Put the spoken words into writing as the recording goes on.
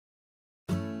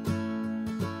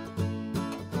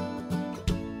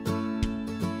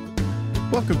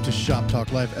Welcome to Shop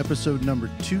Talk Live, episode number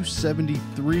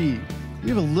 273. We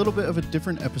have a little bit of a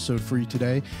different episode for you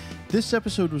today. This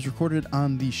episode was recorded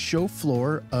on the show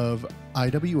floor of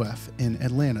IWF in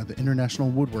Atlanta, the International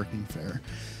Woodworking Fair.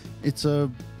 It's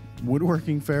a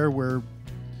woodworking fair where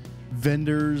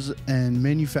vendors and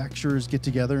manufacturers get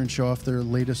together and show off their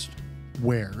latest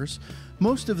wares.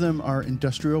 Most of them are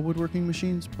industrial woodworking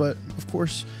machines, but of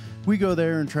course, we go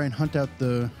there and try and hunt out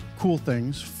the cool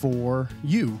things for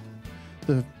you,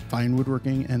 the Fine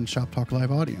Woodworking and Shop Talk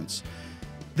Live audience.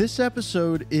 This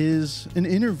episode is an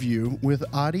interview with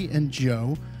Adi and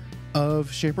Joe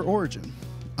of Shaper Origin.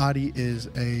 Adi is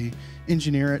an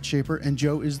engineer at Shaper, and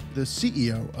Joe is the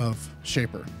CEO of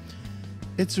Shaper.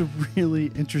 It's a really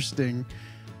interesting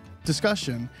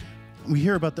discussion. We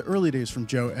hear about the early days from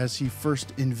Joe as he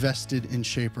first invested in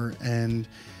Shaper and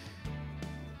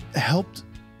helped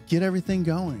get everything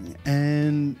going.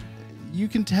 And you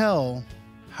can tell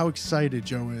how excited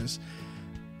Joe is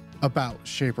about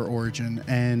Shaper Origin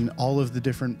and all of the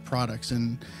different products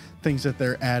and things that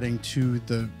they're adding to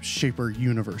the Shaper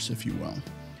universe, if you will.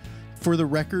 For the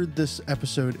record, this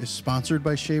episode is sponsored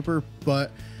by Shaper, but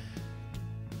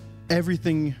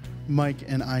everything Mike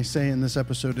and I say in this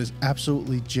episode is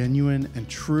absolutely genuine and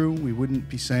true. We wouldn't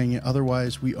be saying it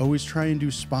otherwise. We always try and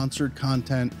do sponsored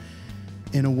content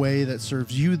in a way that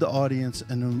serves you, the audience,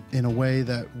 and in a way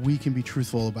that we can be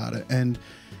truthful about it. And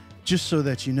just so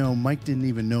that you know, Mike didn't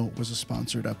even know it was a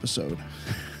sponsored episode.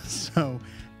 So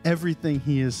everything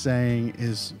he is saying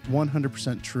is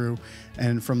 100% true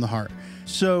and from the heart.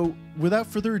 So without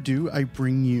further ado, I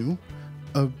bring you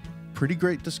a pretty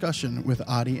great discussion with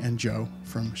Adi and Joe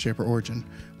from Shaper Origin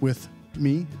with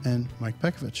me and Mike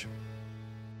Pekovich.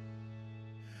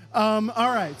 All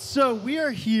right, so we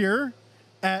are here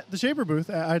at the Shaper booth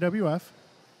at IWF,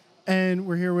 and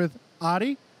we're here with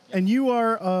Adi, and you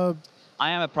are I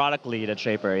am a product lead at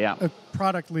Shaper, yeah. A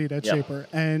product lead at Shaper,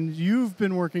 and you've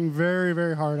been working very,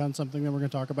 very hard on something that we're going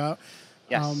to talk about.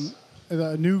 Yes.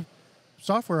 A new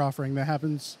software offering that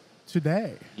happens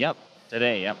today. Yep,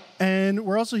 today, yep. And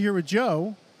we're also here with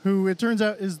Joe, who it turns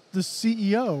out is the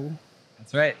CEO.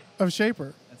 That's right. Of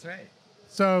Shaper. That's right.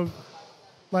 So,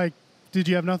 like, did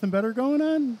you have nothing better going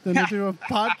on than to do a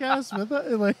podcast with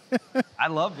it? Like, I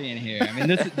love being here. I mean,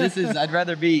 this is. I'd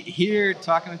rather be here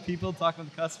talking with people, talking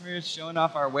with customers, showing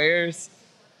off our wares,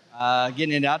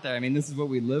 getting it out there. I mean, this is what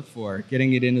we live for: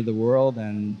 getting it into the world,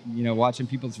 and watching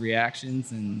people's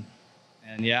reactions, and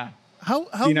yeah,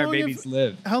 seeing our babies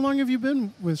live. How long have you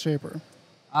been with Shaper?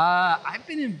 I've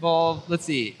been involved. Let's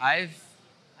see. I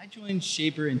joined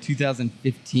Shaper in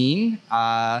 2015.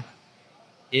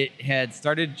 It had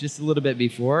started just a little bit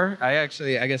before. I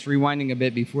guess rewinding a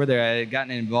bit before there, I had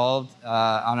gotten involved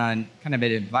on a kind of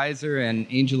an advisor and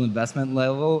angel investment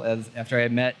level after I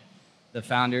had met the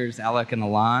founders, Alec and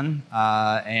Alon,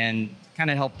 and kind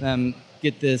of helped them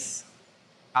get this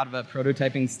out of a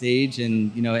prototyping stage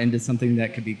and into something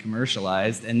that could be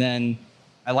commercialized. And then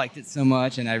I liked it so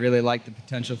much, and I really liked the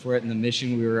potential for it and the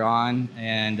mission we were on,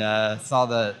 and saw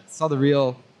the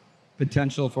real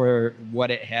potential for what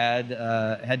it had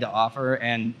to offer.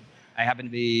 And I happen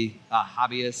to be a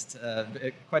hobbyist,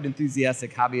 quite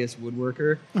enthusiastic hobbyist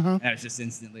woodworker, and I was just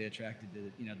instantly attracted to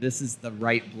it. This is the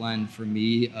right blend for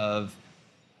me of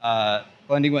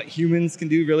blending what humans can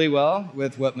do really well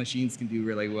with what machines can do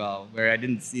really well, where I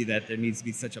didn't see that there needs to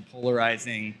be such a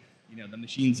polarizing, the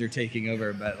machines are taking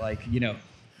over, but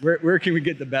where can we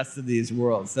get the best of these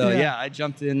worlds? So yeah I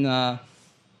jumped in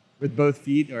with both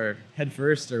feet or head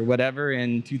first or whatever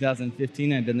in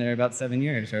 2015. I've been there about 7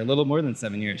 years, or a little more than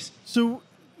 7 years. So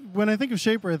when I think of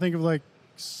Shaper, I think of like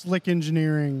slick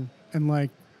engineering and like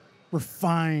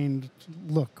refined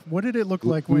look. What did it look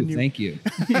like when you... Thank you.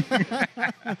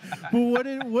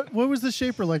 Well, what was the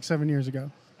Shaper like 7 years ago?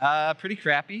 Pretty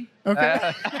crappy.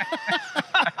 Okay.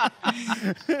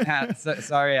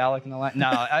 Sorry, Alec and the line.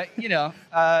 No,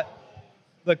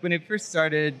 look, when it first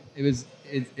started, it was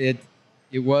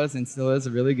and still is a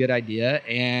really good idea,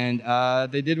 and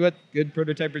they did what good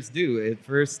prototypers do. At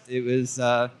first, it was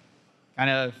kind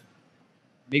of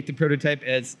make the prototype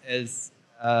as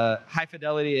high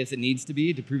fidelity as it needs to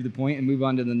be to prove the point and move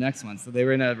on to the next one. So they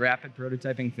were in a rapid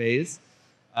prototyping phase.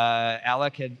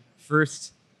 Alec had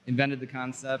first invented the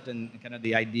concept and kind of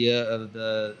the idea of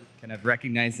the kind of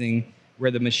recognizing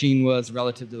where the machine was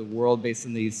relative to the world based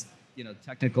on these,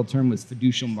 technical term was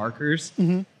fiducial markers.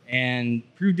 And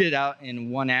proved it out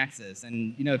in one axis.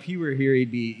 And if he were here,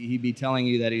 he'd be telling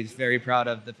you that he's very proud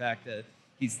of the fact that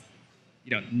he's,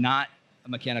 not a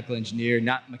mechanical engineer,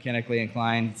 not mechanically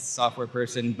inclined software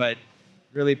person, but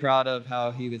really proud of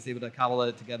how he was able to cobble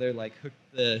it together, like hook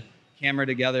the camera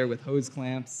together with hose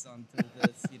clamps onto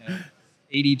this,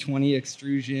 80/20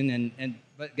 extrusion,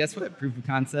 but guess what? Proof of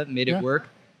concept, made it work,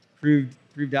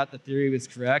 proved out the theory was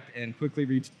correct, and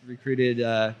quickly recruited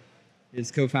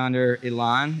his co-founder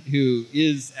Ilan, who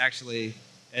is actually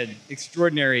an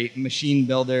extraordinary machine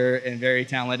builder and very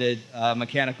talented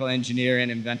mechanical engineer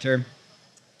and inventor.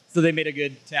 So they made a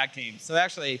good tag team. So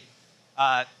actually,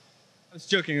 I was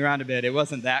joking around a bit. It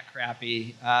wasn't that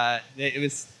crappy. It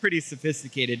was pretty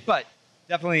sophisticated, but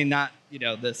definitely not,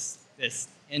 this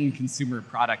end consumer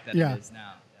product that it is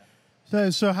now. Yeah.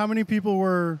 So how many people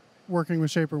were working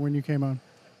with Shaper when you came on?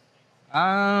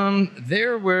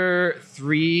 There were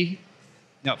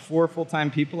 4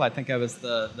 full-time people. I think I was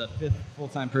the 5th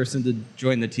full-time person to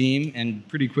join the team, and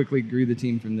pretty quickly grew the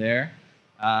team from there.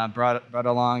 Brought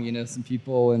along, some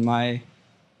people in my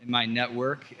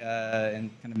network and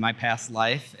kind of my past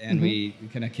life, and we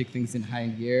kind of kicked things in high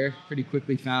gear. Pretty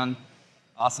quickly found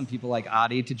awesome people like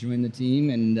Adi to join the team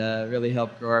and really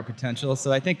help grow our potential.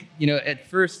 So I think, at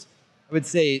first, I would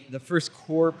say the first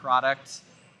core product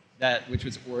which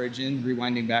was Origin,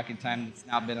 rewinding back in time, it's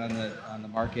now been on the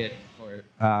market for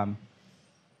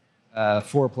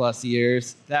 4+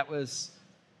 years. That was,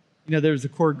 there was a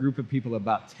core group of people,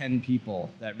 about 10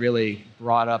 people, that really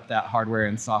brought up that hardware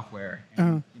and software.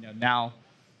 And, now,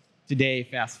 today,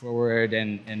 fast forward,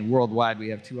 and worldwide, we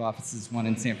have 2 offices, one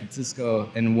in San Francisco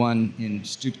and one in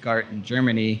Stuttgart in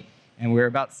Germany, and we're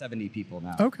about 70 people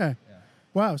now. Okay. Yeah.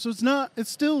 Wow. So it's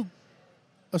still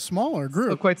a smaller group.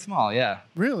 Still quite small, yeah.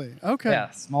 Really? Okay. Yeah,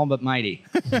 small but mighty.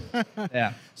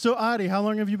 Yeah. So Adi, how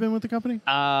long have you been with the company?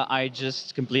 I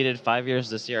just completed 5 years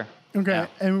this year. Okay.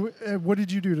 Yeah. And what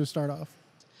did you do to start off?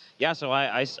 Yeah, so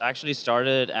I actually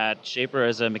started at Shaper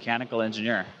as a mechanical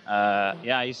engineer.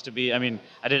 I used to be, I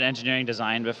did engineering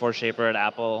design before Shaper at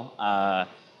Apple.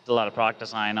 Did a lot of product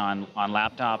design on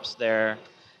laptops there.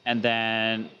 And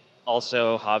then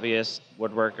also hobbyist,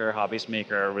 woodworker, hobbyist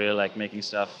maker, really like making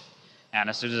stuff. And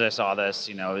as soon as I saw this,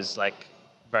 it was like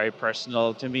very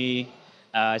personal to me.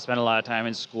 I spent a lot of time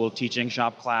in school teaching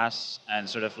shop class and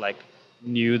sort of like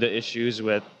knew the issues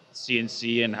with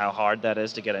CNC and how hard that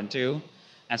is to get into.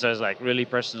 And so I was like really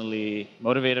personally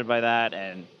motivated by that,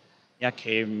 and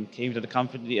came to the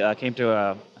company, I think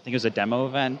it was a demo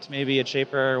event maybe at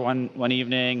Shaper one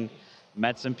evening,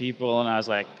 met some people, and I was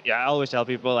like, I always tell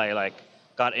people I like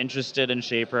got interested in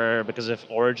Shaper because of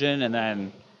Origin, and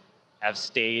then have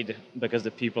stayed because the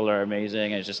people are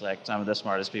amazing. It's just like some of the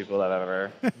smartest people I've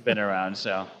ever been around.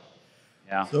 So,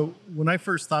 yeah. So when I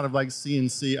first thought of like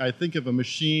CNC, I think of a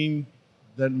machine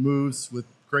that moves with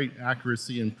great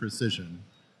accuracy and precision.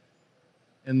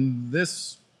 And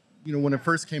this, when it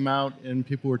first came out and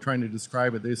people were trying to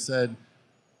describe it, they said,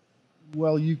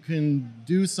 well, you can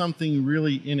do something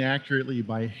really inaccurately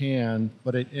by hand,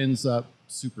 but it ends up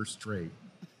super straight.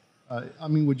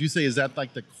 Would you say, is that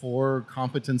like the core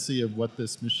competency of what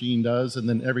this machine does? And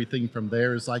then everything from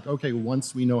there is like, okay,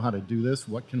 once we know how to do this,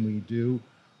 what can we do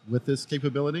with this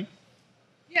capability?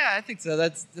 Yeah, I think so.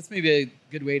 That's maybe a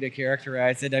good way to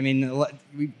characterize it.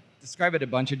 We describe it a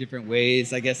bunch of different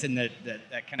ways. I guess in that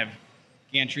kind of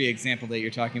gantry example that you're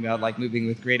talking about, like moving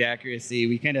with great accuracy,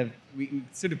 we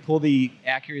sort of pull the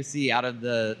accuracy out of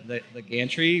the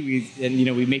gantry.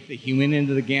 We make the human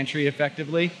into the gantry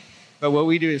effectively. But what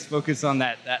we do is focus on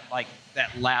that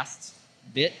last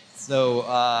bit, or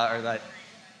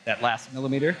that last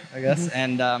millimeter, I guess.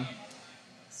 And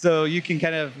so you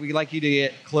can we like you to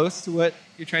get close to what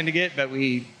you're trying to get, but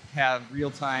we have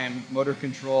real-time motor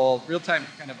control, real-time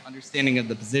kind of understanding of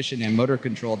the position and motor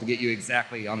control to get you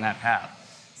exactly on that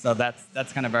path. So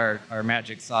that's kind of our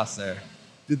magic sauce there.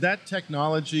 Did that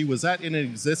technology, was that in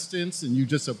existence and you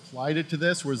just applied it to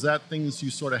this, or was that things you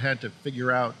sort of had to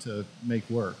figure out to make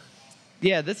work?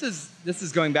 Yeah, this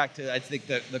is going back to, I think,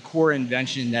 the core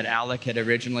invention that Alec had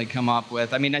originally come up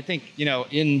with. I think,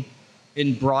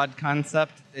 in broad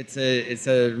concept, it's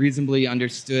a reasonably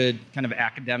understood kind of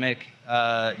academic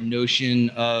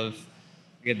notion of.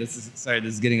 Again, this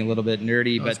is getting a little bit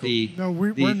nerdy, but cool.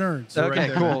 We're nerds. Okay,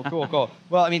 right cool.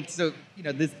 Well,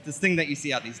 this thing that you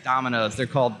see out, these dominoes, they're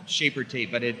called Shaper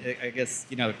tape, but I guess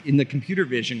in the computer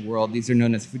vision world, these are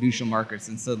known as fiducial markers,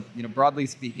 and so broadly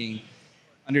speaking,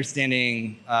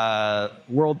 understanding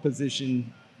world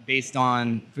position based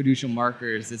on fiducial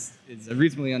markers is a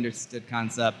reasonably understood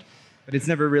concept, but it's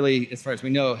never really, as far as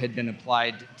we know, had been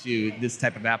applied to this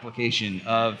type of application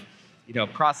of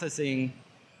processing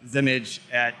this image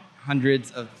at hundreds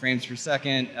of frames per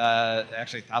second,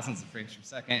 actually thousands of frames per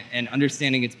second, and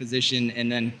understanding its position,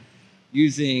 and then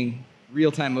using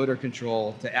real-time motor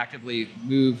control to actively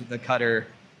move the cutter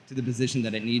to the position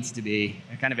that it needs to be,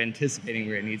 and kind of anticipating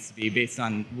where it needs to be based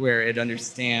on where it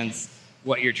understands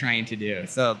what you're trying to do.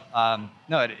 So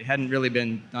no, it hadn't really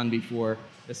been done before,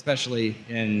 especially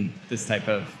in this type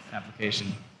of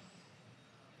application.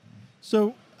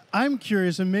 So I'm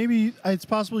curious, and maybe it's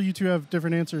possible you two have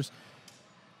different answers.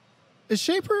 Is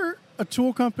Shaper a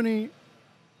tool company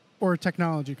or a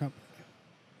technology company?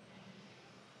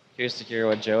 Curious to hear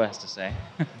what Joe has to say.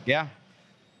 Yeah.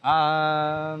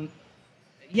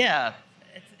 Yeah,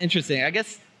 it's interesting. I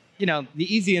guess, the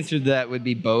easy answer to that would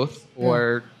be both,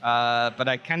 or but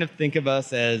I kind of think of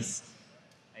us as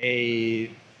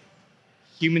a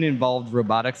human-involved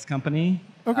robotics company,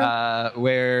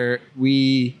 where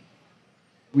we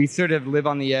sort of live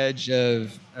on the edge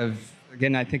of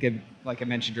again, I think, like I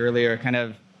mentioned earlier, kind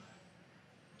of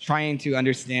trying to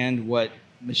understand what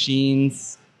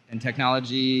machines and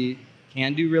technology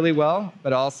can do really well,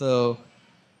 but also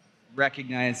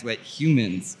recognize what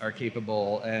humans are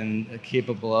capable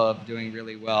of doing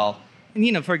really well.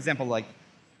 And for example, like,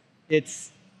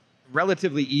 it's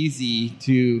relatively easy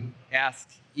to ask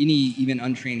any even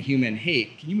untrained human, hey,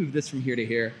 can you move this from here to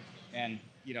here, and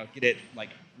get it like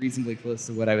reasonably close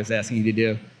to what I was asking you to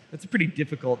do. It's a pretty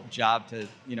difficult job to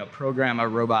program a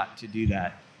robot to do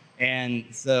that. And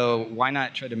so why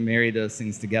not try to marry those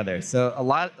things together? So a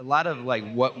lot of like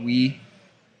what we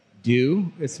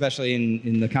do, especially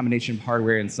in the combination of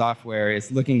hardware and software,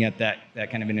 is looking at that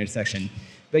kind of intersection.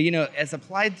 But as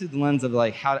applied to the lens of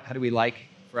like how do we like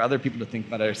for other people to think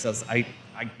about ourselves, I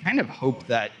kind of hope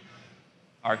that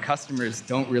our customers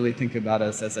don't really think about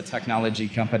us as a technology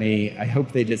company. I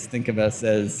hope they just think of us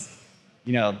as,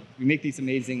 we make these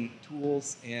amazing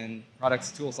tools and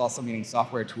products, tools also meaning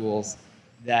software tools,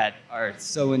 that are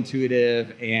so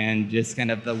intuitive and just kind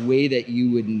of the way that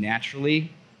you would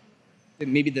naturally,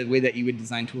 maybe the way that you would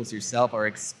design tools yourself or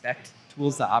expect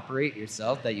tools to operate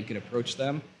yourself, that you could approach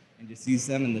them and just use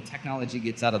them and the technology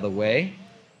gets out of the way.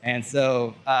 And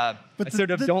so I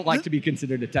don't like to be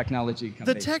considered a technology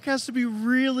company. The tech has to be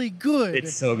really good.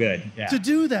 It's so good, yeah. To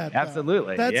do that.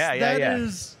 Absolutely, That yeah.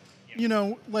 is,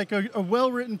 like a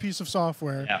well-written piece of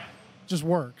software just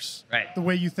works the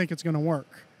way you think it's going to work.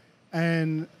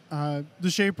 And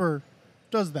the Shaper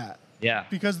does that. Yeah.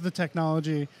 Because of the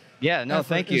technology. Yeah, no,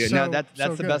 thank you.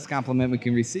 That's the best compliment we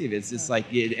can receive. It's just like,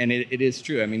 it is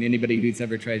true. I mean, anybody who's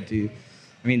ever tried to,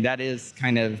 that is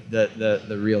kind of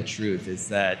the real truth, is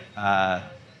that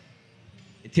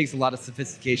it takes a lot of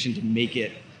sophistication to make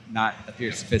it not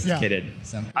appear sophisticated. Yeah.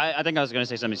 So. I think I was going to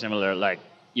say something similar. Like,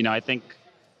 I think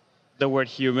the word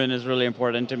human is really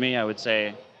important to me. I would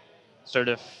say sort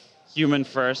of human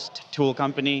first tool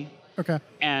company. Okay.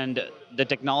 And the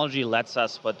technology lets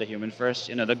us put the human first.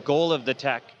 The goal of the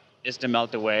tech is to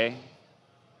melt away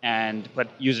and put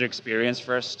user experience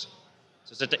first.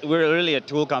 So we're really a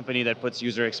tool company that puts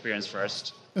user experience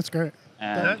first. That's great.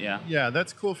 And, yeah,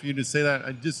 that's cool for you to say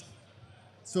that.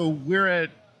 So we're at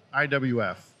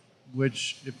IWF,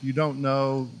 which, if you don't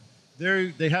know,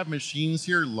 they have machines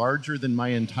here larger than my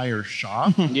entire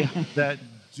shop that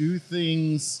do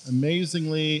things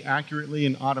amazingly accurately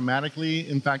and automatically.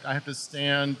 In fact, I have to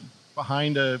stand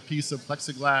behind a piece of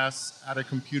plexiglass at a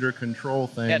computer control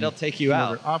thing. Yeah, they'll take you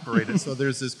out. To operate it. So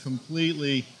there's this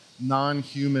completely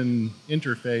non-human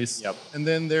interface. Yep. And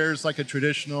then there's like a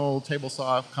traditional table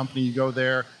saw company. You go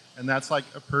there, and that's like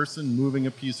a person moving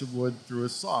a piece of wood through a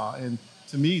saw. And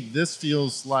to me, this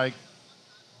feels like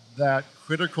that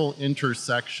critical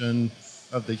intersection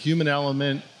of the human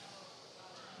element,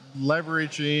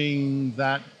 leveraging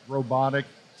that robotic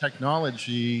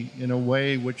technology in a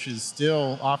way which is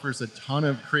still offers a ton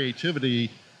of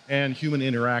creativity and human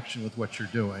interaction with what you're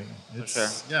doing. For sure.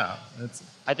 Yeah.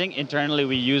 I think internally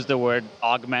we use the word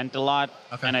augment a lot.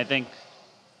 Okay. And I think,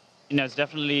 it's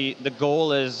definitely, the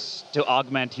goal is to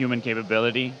augment human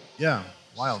capability. Yeah,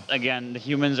 wild. Again, the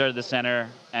humans are the center,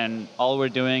 and all we're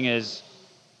doing is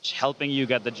helping you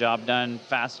get the job done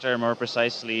faster, more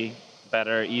precisely,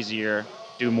 better, easier,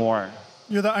 do more.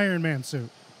 You're the Iron Man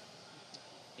suit.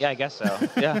 Yeah, I guess so.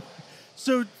 Yeah.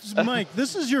 So, Mike,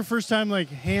 this is your first time like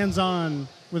hands-on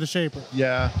with a Shaper.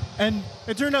 Yeah. And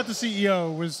it turned out the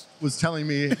CEO was telling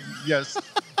me, yes,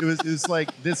 it was like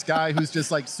this guy who's just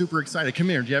like super excited. Come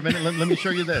here, do you have any? Let me show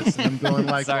you this. And I'm going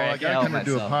like, Sorry, I gotta come and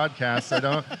do a podcast. I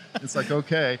don't. It's like,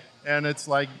 okay, and it's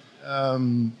like,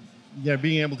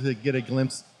 being able to get a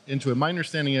glimpse into it. My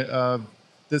understanding of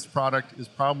this product is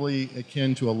probably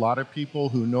akin to a lot of people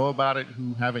who know about it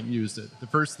who haven't used it. The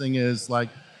first thing is like,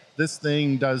 this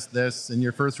thing does this, and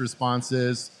your first response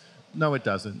is, no, it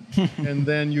doesn't. And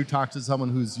then you talk to someone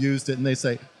who's used it and they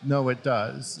say, no, it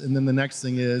does. And then the next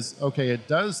thing is, okay, it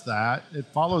does that. It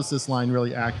follows this line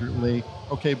really accurately.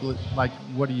 Okay, but like,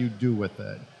 what do you do with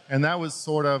it? And that was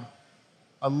sort of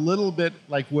a little bit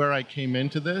like where I came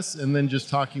into this. And then just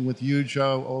talking with you,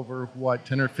 Joe, over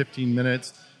 10 or 15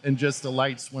 minutes, and just the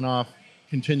lights went off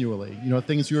continually. You know,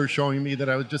 things you were showing me that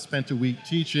I just spent a week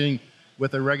teaching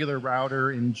with a regular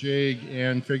router in Jig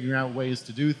and figuring out ways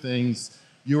to do things.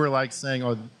 You were like saying,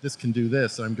 oh, this can do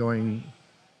this. And I'm going,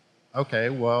 okay,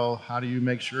 well, how do you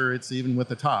make sure it's even with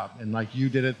the top? And like you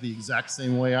did it the exact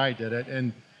same way I did it.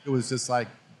 And it was just like,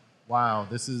 wow,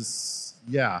 this is,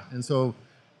 yeah. And so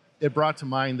it brought to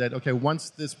mind that, okay,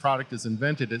 once this product is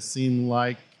invented, it seemed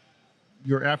like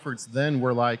your efforts then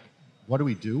were like, what do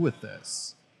we do with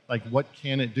this? Like, what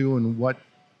can it do and what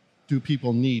do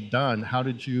people need done? How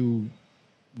did you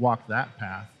walk that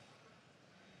path?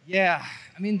 Yeah,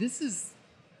 I mean, this is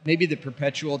maybe the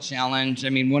perpetual challenge. I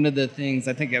mean, one of the things,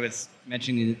 I think I was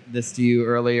mentioning this to you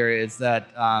earlier, is that,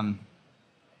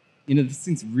 you know, this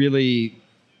thing's really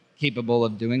capable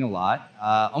of doing a lot,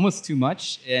 almost too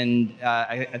much. And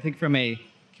I think from a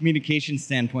communication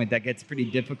standpoint, that gets pretty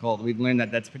difficult. We've learned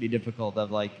that that's pretty difficult of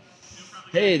like,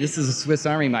 hey, this is a Swiss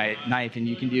Army knife and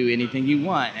you can do anything you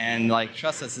want. And like,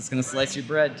 trust us, it's going to slice your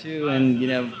bread too. And, you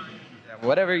know,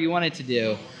 whatever you want it to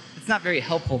do. It's not very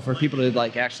helpful for people to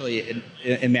like actually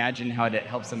imagine how it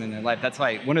helps them in their life. That's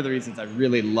why one of the reasons I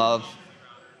really love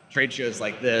trade shows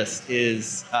like this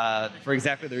is for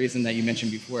exactly the reason that you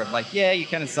mentioned before of like, yeah, you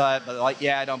kind of saw it, but like,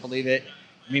 yeah, I don't believe it.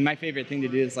 I mean, my favorite thing to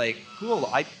do is like, cool,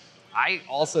 I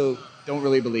also don't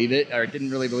really believe it or didn't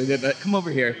really believe it, but come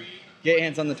over here, get your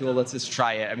hands on the tool, let's just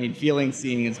try it. I mean, feeling,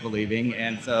 seeing is believing.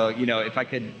 And so, you know, if I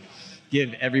could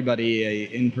give everybody a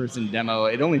in-person demo,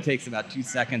 it only takes about 2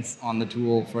 seconds on the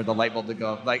tool for the light bulb to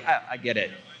go like, I get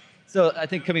it. So I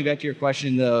think coming back to your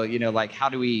question though, you know, like how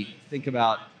do we think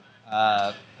about,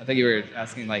 I think you were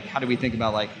asking like, how do we think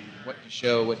about like what to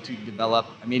show, what to develop?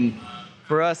 I mean,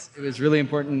 for us, it was really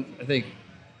important, I think,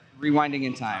 rewinding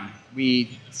in time.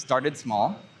 We started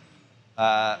small.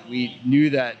 We knew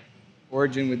that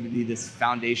Origin would be this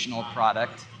foundational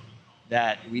product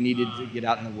that we needed to get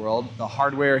out in the world. The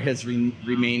hardware has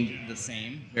remained the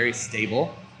same, very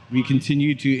stable. We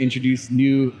continue to introduce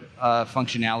new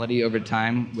functionality over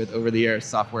time with over-the-air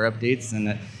software updates, and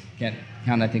I can't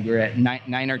count, I think we're at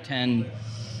 9 or 10,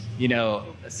 you know,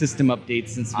 system updates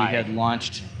since we had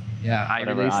launched. Yeah,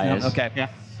 whatever I is. Okay. Yeah.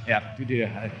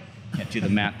 I can't do the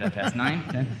math that fast. 9,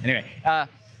 10. Anyway.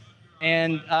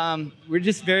 And we're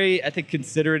just very, I think,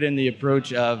 considerate in the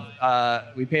approach of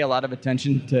we pay a lot of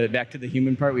attention to, back to the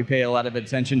human part, we pay a lot of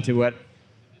attention to what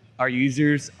our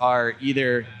users are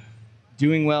either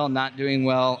doing well, not doing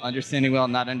well, understanding well,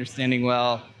 not understanding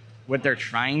well, what they're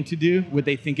trying to do, what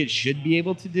they think it should be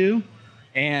able to do.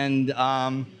 And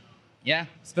yeah,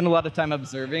 spend a lot of time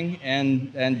observing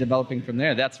and developing from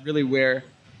there. That's really where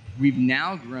we've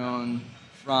now grown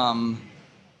from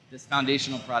this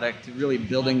foundational product to really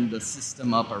building the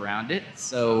system up around it.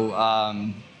 So,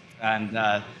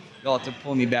 you'll have to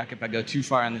pull me back if I go too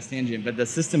far on this tangent, but the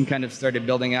system kind of started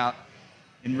building out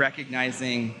and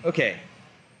recognizing, okay,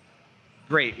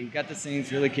 great, we've got this thing,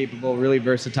 it's really capable, really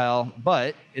versatile,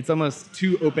 but it's almost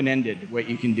too open-ended what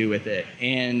you can do with it.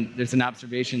 And there's an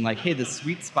observation like, hey, the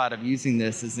sweet spot of using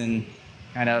this is in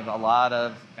kind of a lot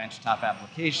of benchtop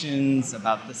applications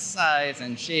about the size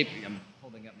and shape. I'm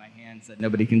holding up my hands that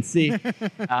nobody can see.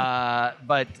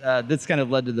 But this kind of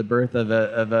led to the birth of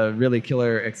a really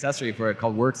killer accessory for it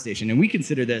called Workstation. And we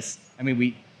consider this, I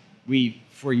mean, we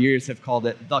for years have called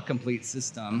it the complete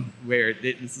system, where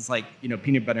this is like, you know,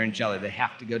 peanut butter and jelly. They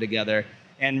have to go together.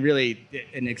 And really,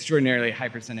 an extraordinarily high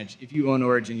percentage, if you own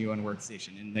Origin, you own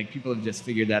Workstation. And like people have just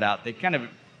figured that out. They kind of are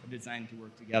designed to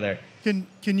work together. Can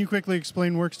you quickly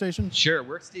explain Workstation? Sure.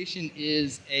 Workstation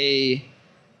is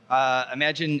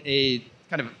imagine a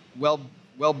kind of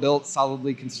well-built,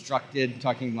 solidly constructed,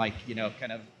 talking like, you know,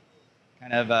 kind of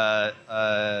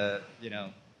you know,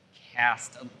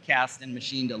 cast and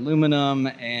machined aluminum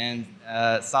and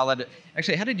solid.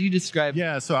 Actually, how did you describe?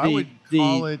 Yeah, so I would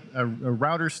call it a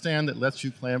router stand that lets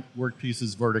you clamp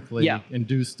workpieces vertically and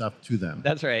do stuff to them.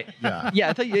 That's right. Yeah. Yeah,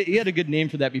 I thought you had a good name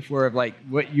for that before of like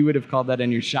what you would have called that in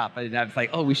your shop. I was like,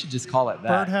 oh, we should just call it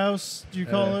that. Birdhouse, do you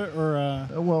call it? Or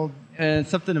well,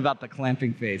 something about the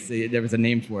clamping face. There was a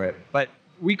name for it, but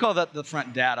we call that the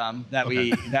front datum. That's the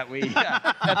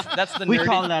nerdy. We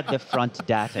call that the front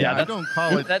datum. Yeah, I don't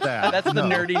call it that. That's the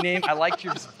nerdy name. I liked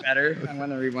yours better. I'm going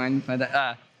to rewind and find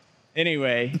that.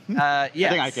 Anyway, yes. I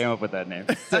think I came up with that name.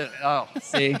 So,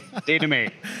 see, Data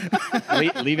mate.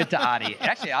 leave it to Adi.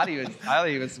 Actually,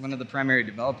 Adi was one of the primary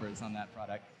developers on that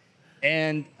product.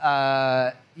 And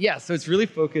yeah, so it's really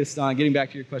focused on, getting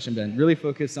back to your question, Ben, really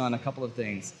focused on a couple of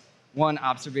things. One,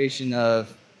 observation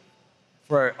of,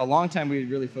 for a long time, we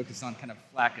really focused on kind of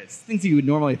flat goods, things you would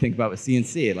normally think about with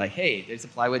CNC, like, hey, there's a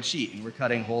plywood sheet, and we're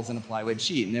cutting holes in a plywood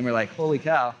sheet. And then we're like, holy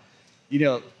cow, you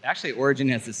know, actually Origin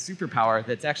has this superpower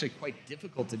that's actually quite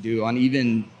difficult to do on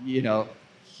even, you know,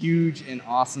 huge and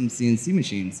awesome CNC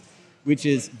machines, which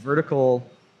is vertical,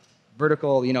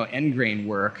 you know, end grain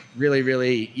work, really,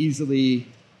 really easily,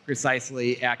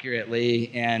 precisely,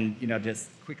 accurately, and, you know, just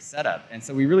quick setup. And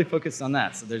so we really focused on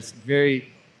that. So there's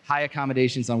very high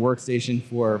accommodations on workstation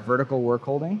for vertical work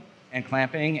holding and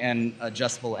clamping, and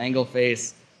adjustable angle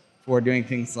face for doing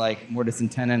things like mortise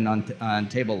and tenon on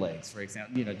table legs, for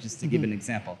example, you know, just to give an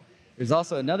example. There's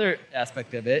also another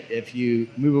aspect of it. If you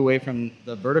move away from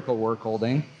the vertical work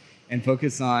holding and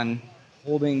focus on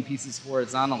holding pieces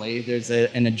horizontally, there's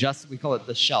we call it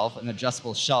the shelf, an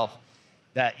adjustable shelf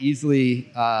that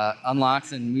easily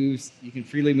unlocks and moves. You can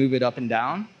freely move it up and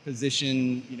down.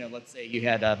 Position, you know, let's say you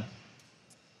had a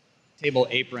table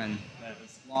apron that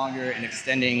was longer and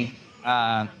extending.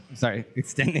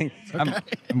 Extending. Okay.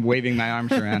 I'm waving my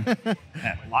arms around.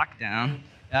 Lockdown.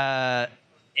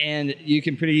 And you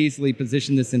can pretty easily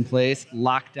position this in place,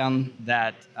 lock down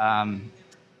that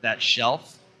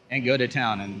shelf, and go to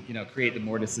town, and, you know, create the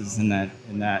mortises in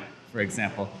that, for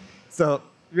example. So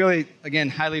really, again,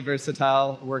 highly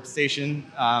versatile workstation,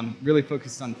 really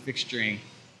focused on fixturing,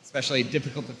 especially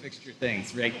difficult to fixture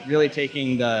things, right? Really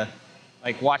taking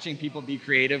like watching people be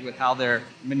creative with how they're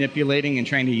manipulating and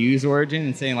trying to use Origin,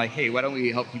 and saying like, hey, why don't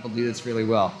we help people do this really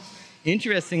well?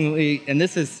 Interestingly, and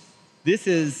this is,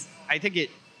 I think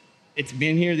it's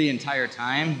been here the entire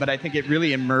time, but I think it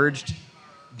really emerged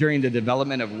during the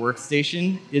development of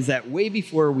Workstation, is that way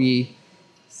before we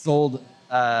sold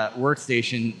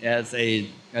Workstation as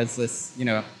this, you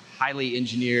know, highly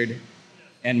engineered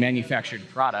and manufactured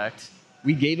product,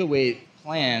 we gave away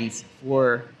plans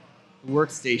for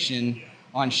Workstation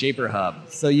on Shaper Hub.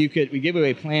 So we gave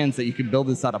away plans that you could build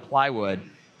this out of plywood,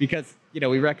 because, you know,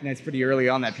 we recognized pretty early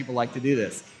on that people like to do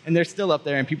this, and they're still up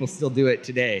there, and people still do it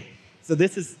today. So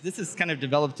this is kind of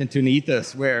developed into an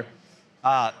ethos where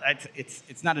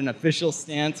it's not an official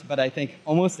stance, but I think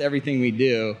almost everything we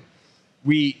do,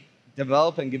 we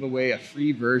develop and give away a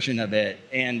free version of it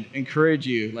and encourage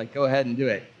you, like, go ahead and do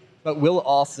it. But we'll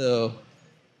also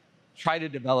try to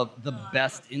develop the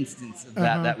best instance of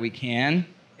that we can,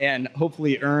 and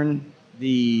hopefully earn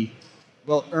you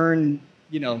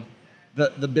know,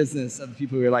 the business of the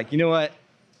people who are like, you know what,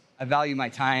 I value my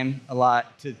time a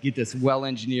lot to get this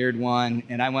well-engineered one,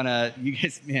 and I want to, you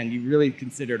guys, man, you really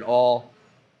considered all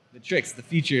the tricks, the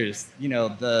features, you know,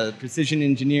 the precision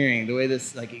engineering, the way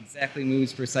this like exactly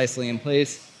moves precisely in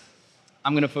place.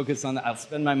 I'm going to focus on that. I'll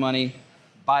spend my money,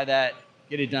 buy that,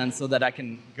 get it done, so that I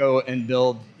can go and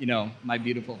build, you know, my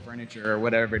beautiful furniture or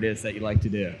whatever it is that you like to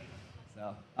do.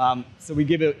 So we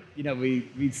give it, you know,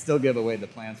 we still give away the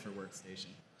plans for Workstation.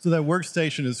 So that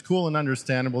Workstation is cool and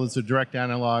understandable. It's a direct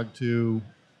analog to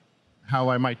how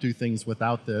I might do things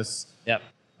without this. Yep.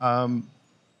 And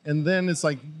then it's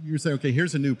like you're saying, okay,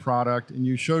 here's a new product, and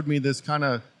you showed me this kind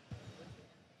of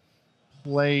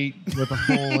plate with a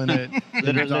hole in it.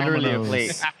 Literally a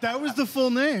plate. That was the full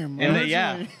name. And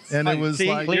yeah. And it was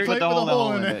like plate with a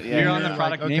hole in it. Yeah. You're on the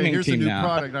product okay, naming here's team a new now.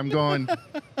 product. I'm going,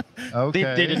 okay.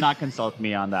 They did not consult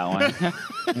me on that one.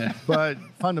 Yeah. But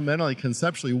fundamentally,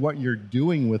 conceptually, what you're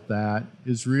doing with that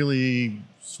is really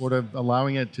sort of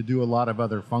allowing it to do a lot of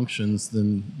other functions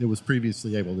than it was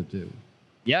previously able to do.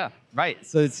 Yeah, right.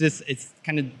 So it's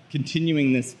kind of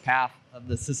continuing this path of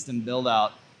the system build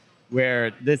out,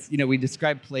 where this, you know, we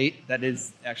describe plate, that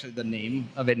is actually the name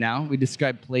of it now. We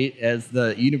describe plate as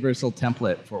the universal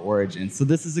template for Origin. So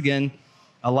this is, again,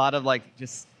 a lot of like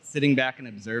just sitting back and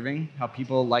observing how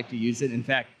people like to use it. In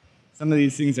fact, some of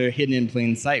these things are hidden in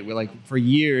plain sight. We're like, for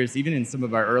years, even in some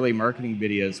of our early marketing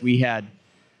videos, we had,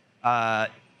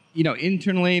 you know,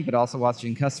 internally, but also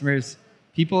watching customers,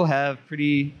 people have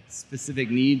pretty specific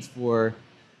needs for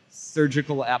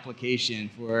surgical application,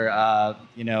 for,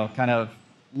 you know, kind of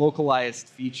localized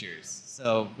features.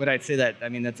 So would I say that, I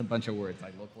mean, that's a bunch of words,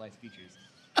 like localized features,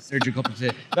 surgical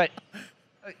precision. But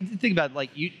think about it,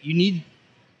 like you need,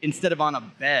 instead of on a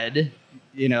bed,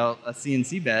 you know, a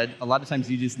CNC bed, a lot of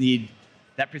times you just need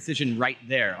that precision right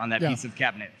there on that piece of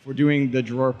cabinet for doing the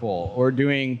drawer pull, or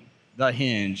doing, the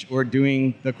hinge or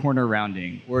doing the corner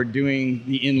rounding or doing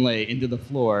the inlay into the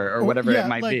floor or whatever it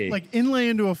might be. Like inlay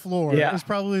into a floor is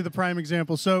probably the prime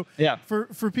example. So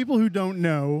for people who don't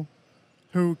know,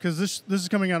 because this is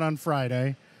coming out on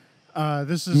Friday,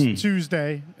 this is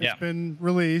Tuesday. It's been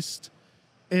released.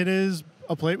 It is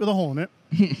a plate with a hole in it.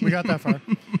 We got that far.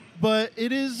 But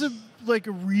it is like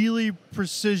a really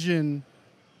precision,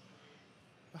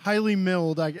 highly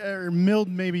milled, or milled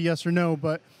maybe yes or no,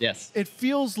 but it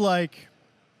feels like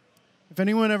if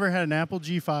anyone ever had an Apple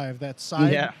G5, that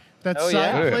side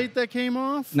plate that came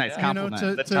off. Nice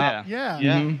compliment.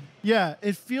 Yeah,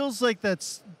 it feels like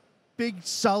that's big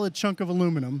solid chunk of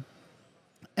aluminum.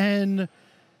 And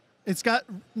it's got,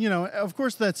 of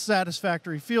course that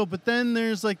satisfactory feel, but then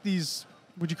there's like these,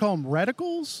 would you call them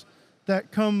reticles,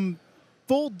 that come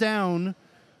fold down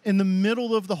in the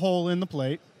middle of the hole in the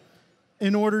plate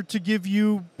in order to give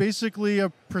you basically a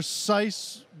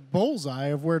precise bullseye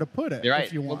of where to put it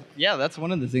if you want. Well, that's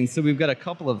one of the things. So we've got a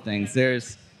couple of things.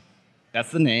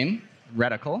 That's the name,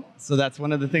 reticle. So that's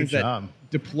one of the things that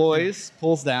deploys,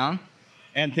 pulls down.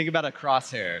 And think about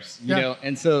crosshairs, you know.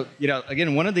 And so,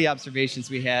 again, one of the observations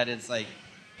we had is like,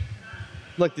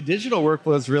 look, the digital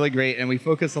workflow is really great, and we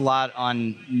focus a lot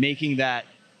on making that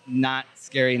not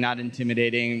scary, not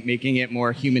intimidating, making it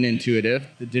more human intuitive,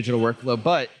 the digital workflow.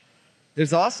 But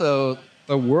there's also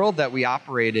the world that we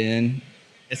operate in,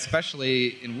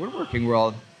 especially in woodworking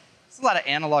world. There's a lot of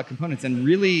analog components, and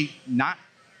really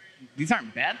these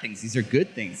aren't bad things. These are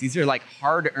good things. These are like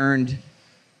hard-earned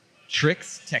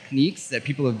tricks, techniques that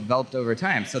people have developed over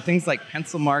time. So things like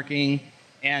pencil marking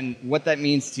and what that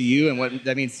means to you and what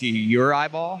that means to your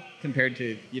eyeball compared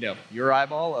to, your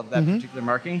eyeball of that particular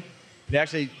marking, it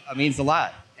actually means a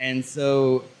lot. And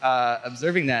so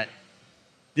observing that,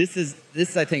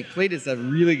 this I think plate is a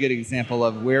really good example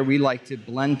of where we like to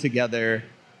blend together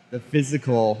the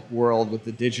physical world with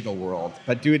the digital world,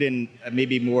 but do it in a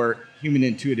maybe more human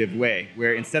intuitive way,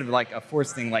 where instead of like a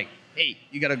forced thing like, hey,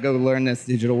 you got to go learn this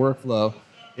digital workflow.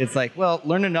 It's like, well,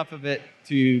 learn enough of it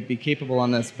to be capable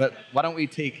on this, but why don't we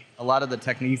take a lot of the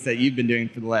techniques that you've been doing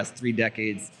for the last 3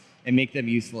 decades and make them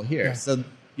useful here? Yeah. So,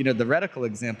 the reticle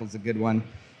example is a good one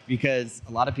because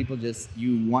a lot of people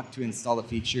you want to install a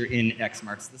feature in X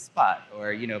marks the spot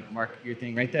or, mark your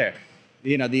thing right there.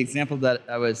 The example that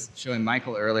I was showing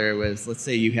Michael earlier was, let's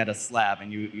say you had a slab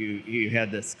and you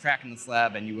had this crack in the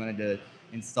slab and you wanted to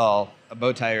install a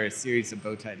bow tie or a series of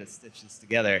bow tie to stitch this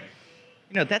together.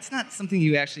 That's not something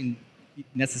you actually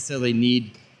necessarily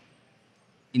need,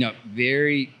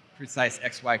 very precise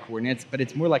XY coordinates, but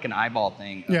it's more like an eyeball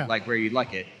thing, like where you'd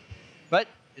like it. But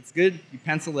it's good. You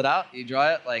pencil it out, you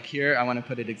draw it like here, I want to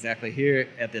put it exactly here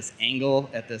at this angle,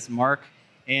 at this mark,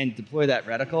 and deploy that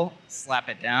reticle, slap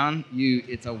it down.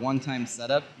 It's a one-time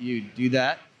setup. You do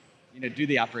that, do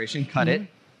the operation, cut it,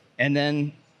 and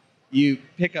then you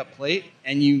pick up plate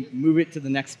and you move it to the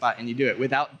next spot and you do it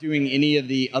without doing any of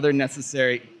the other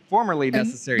formerly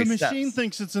necessary steps. The machine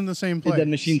thinks it's in the same place. The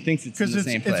machine thinks it's in the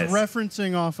same place. It's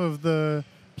referencing off of the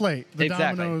plate.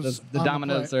 Exactly. The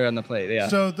dominoes are on the plate, yeah.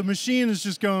 So the machine is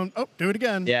just going, do it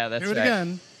again. Yeah, that's right. Do it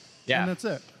again. Yeah. And that's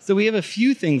it. So we have a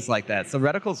few things like that. So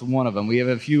reticle's one of them. We have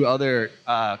a few other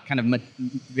kind of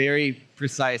very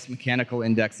precise mechanical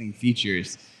indexing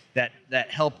features that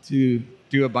help to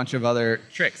do a bunch of other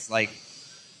tricks. Like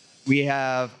we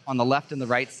have on the left and the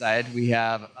right side, we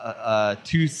have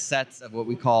 2 sets of what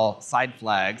we call side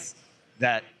flags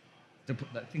that I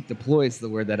think deploy is the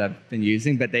word that I've been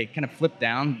using, but they kind of flip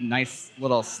down, nice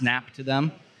little snap to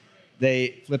them.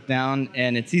 They flip down,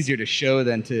 and it's easier to show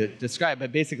than to describe,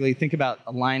 but basically think about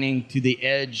aligning to the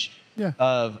edge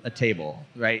of a table,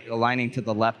 right? Aligning to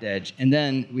the left edge. And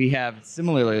then we have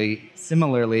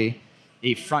similarly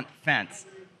a front fence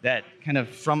that kind of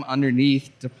from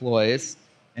underneath deploys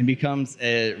and becomes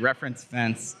a reference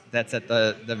fence that's at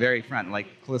the very front, like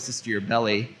closest to your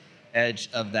belly edge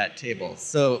of that table.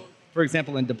 So, for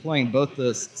example, in deploying both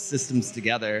those systems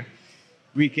together,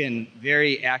 we can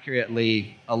very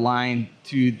accurately align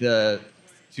to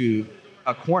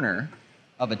a corner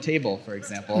of a table, for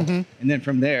example, and then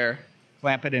from there,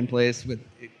 clamp it in place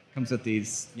it comes with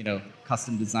these,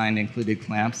 custom designed included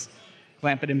clamps.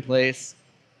 Clamp it in place,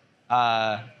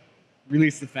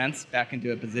 release the fence back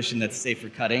into a position that's safe for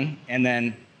cutting, and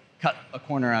then cut a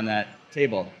corner on that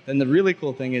table. Then the really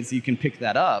cool thing is you can pick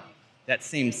that up, that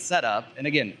same setup, and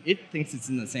again, it thinks it's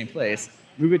in the same place,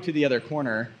 move it to the other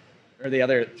corner, or the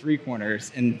other 3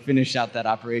 corners, and finish out that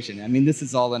operation. I mean, this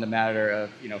is all in a matter of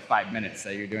 5 minutes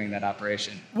that you're doing that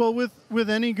operation. Well, with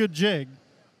any good jig,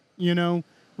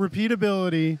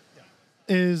 repeatability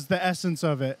is the essence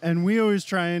of it, and we always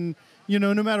try and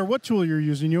no matter what tool you're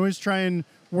using, you always try and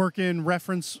work in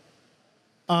reference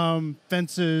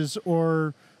fences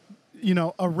or,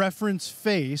 a reference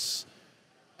face.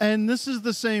 And this is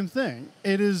the same thing.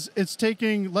 It's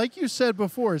taking, like you said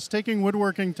before, it's taking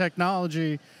woodworking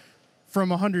technology from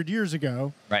 100 years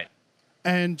ago. Right.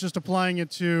 And just applying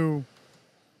it to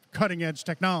cutting edge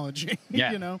technology,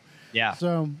 Yeah. Yeah.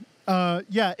 So,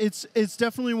 it's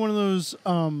definitely one of those,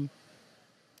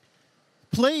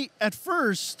 at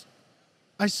first,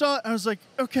 I saw it, I was like,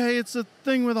 okay, it's a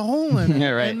thing with a hole in it. Yeah,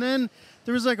 right. And then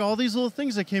there was like all these little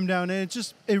things that came down,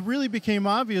 and it really became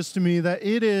obvious to me that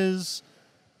it's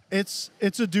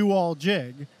a do-all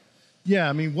jig. Yeah,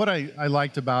 I mean, what I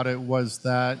liked about it was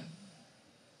that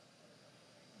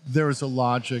there was a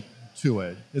logic to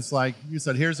it. It's like you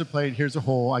said, here's a plate, here's a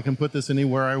hole. I can put this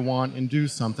anywhere I want and do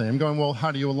something. I'm going, well,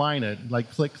 how do you align it?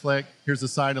 Like click, click, here's a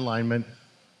side alignment.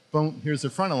 Boom, here's a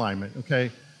front alignment.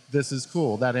 Okay, this is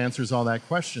cool. That answers all that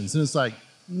questions. And it's like,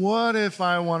 what if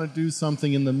I want to do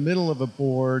something in the middle of a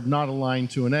board, not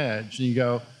aligned to an edge? And you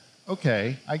go,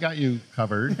 okay, I got you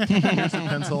covered. Here's a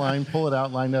pencil line, pull it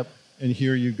out, line up, and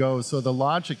here you go. So the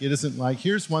logic, it isn't like,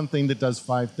 here's one thing that does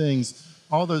 5 things.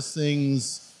 All those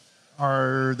things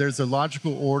there's a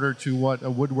logical order to what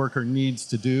a woodworker needs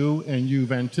to do, and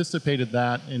you've anticipated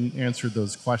that and answered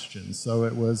those questions. So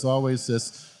it was always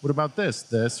this, what about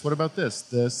this, what about this?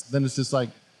 Then it's just like,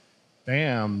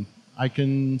 bam, I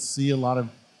can see a lot of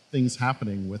things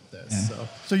happening with this. Yeah.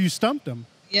 So you stumped him.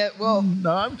 Yeah, well,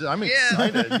 no, I'm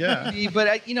excited. Yeah, but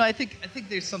I think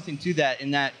there's something to that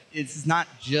in that it's not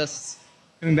just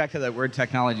coming back to that word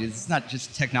technology. It's not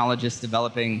just technologists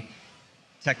developing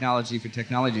technology for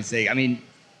technology's sake. I mean,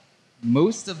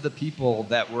 most of the people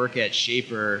that work at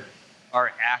Shaper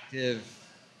are active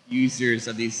users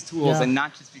of these tools, and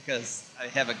not just because I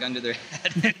have a gun to their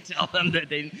head and tell them that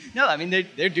they. No, I mean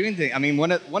they're doing things. I mean,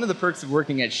 one of the perks of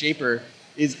working at Shaper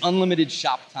is unlimited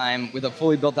shop time with a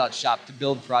fully built-out shop to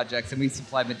build projects, and we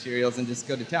supply materials and just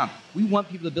go to town. We want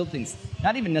people to build things,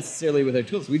 not even necessarily with our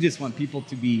tools. We just want people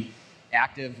to be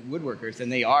active woodworkers,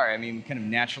 and they are. I mean, we kind of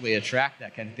naturally attract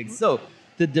that kind of thing. So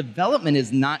the development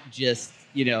is not just,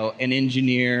 an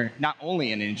engineer, not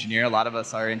only an engineer. A lot of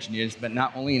us are engineers, but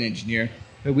not only an engineer.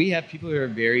 But we have people who are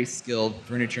very skilled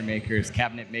furniture makers,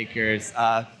 cabinet makers.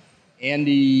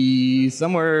 Andy,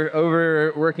 somewhere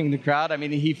over working the crowd. I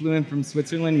mean, he flew in from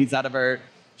Switzerland. He's out of our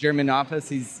German office.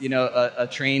 He's, a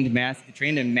trained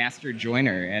and master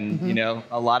joiner. And,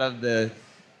 a lot of the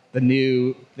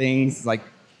new things, like,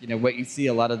 what you see,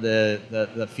 a lot of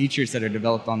the features that are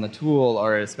developed on the tool,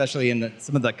 or especially in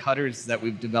some of the cutters that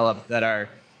we've developed that are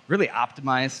really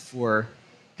optimized for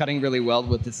cutting really well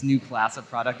with this new class of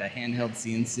product, a handheld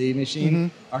CNC machine,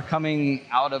 are coming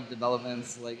out of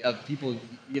developments of people,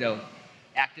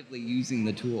 actively using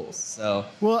the tools. So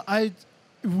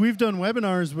we've done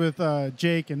webinars with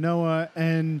Jake and Noah,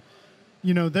 and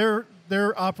they're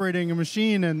operating a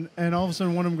machine, and all of a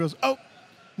sudden one of them goes, "Oh,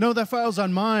 no, that file's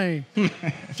on my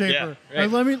Shaper. Yeah, right.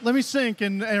 Let me sync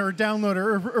or download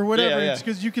or whatever." Yeah. It's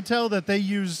because you could tell that they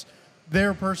use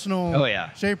their personal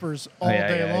Shapers all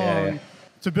day long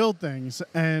to build things,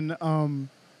 and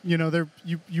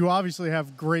you obviously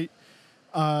have great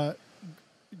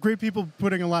people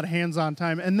putting a lot of hands-on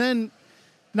time, and then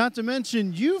not to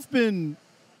mention you've been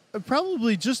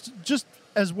probably just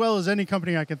as well as any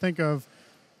company I can think of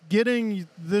getting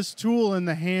this tool in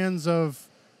the hands of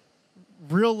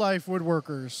real-life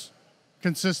woodworkers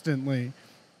consistently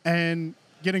and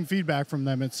getting feedback from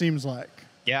them, it seems like.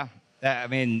 Yeah. I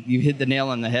mean, you hit the nail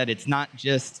on the head. It's not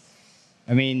just,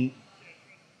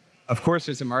 of course,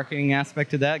 there's a marketing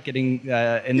aspect to that, getting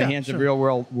in the hands of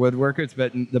real-world woodworkers,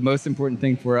 but the most important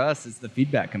thing for us is the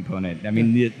feedback component. I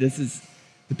mean, this is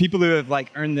the people who have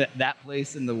earned that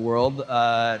place in the world.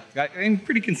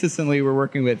 Pretty consistently, we're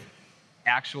working with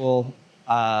actual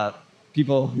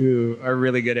people who are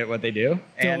really good at what they do.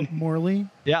 And Morley.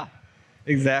 Yeah,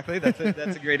 exactly. That's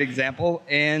a great example.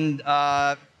 And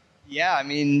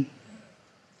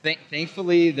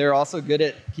thankfully, they're also good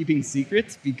at keeping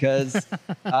secrets because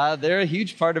they're a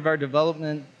huge part of our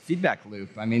development feedback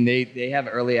loop. I mean, they have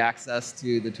early access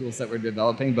to the tools that we're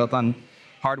developing, both on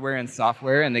hardware and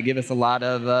software, and they give us a lot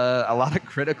of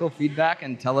critical feedback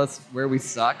and tell us where we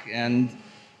suck. And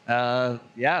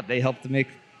they help to make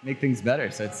things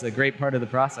better. So it's a great part of the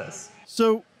process.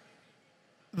 So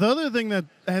the other thing that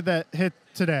hit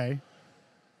today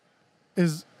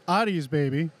is Adi's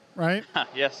baby, right?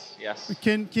 Yes.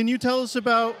 Can you tell us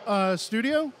about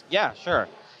Studio? Yeah, sure.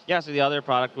 Yeah, so the other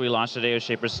product we launched today was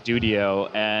Shaper Studio,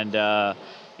 and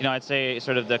I'd say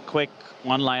sort of the quick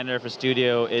one-liner for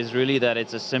Studio is really that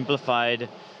it's a simplified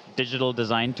digital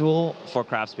design tool for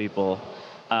craftspeople.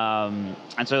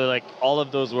 And so like all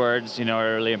of those words,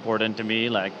 are really important to me,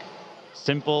 like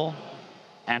simple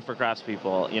and for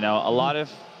craftspeople. A lot of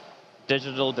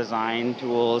digital design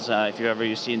tools, if you ever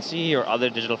use CNC or other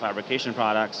digital fabrication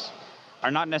products,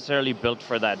 are not necessarily built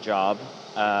for that job.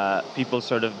 People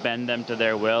sort of bend them to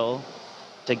their will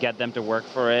to get them to work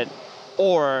for it.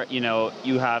 Or,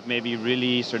 you have maybe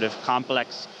really sort of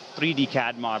complex 3D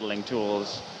CAD modeling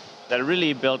tools that are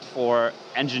really built for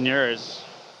engineers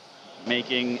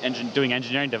doing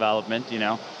engineering development,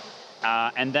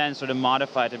 and then sort of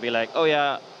modified to be like, oh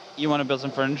yeah, you want to build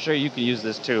some furniture, you can use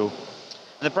this too.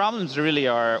 And the problems really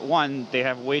are, one, they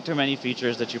have way too many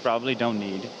features that you probably don't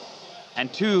need.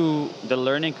 And two, the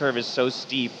learning curve is so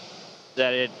steep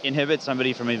that it inhibits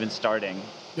somebody from even starting.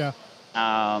 Yeah.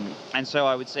 And so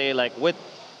I would say, like with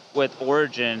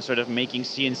Origin sort of making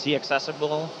CNC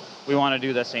accessible, we want to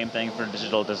do the same thing for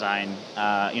digital design.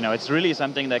 It's really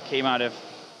something that came out of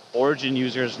Origin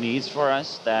users' needs for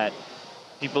us, that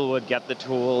people would get the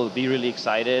tool, be really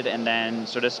excited, and then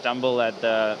sort of stumble at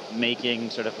the making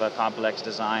sort of a complex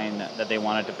design that they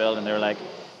wanted to build, and they were like,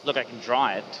 look, I can draw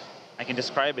it, I can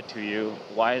describe it to you,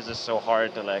 why is this so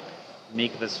hard to like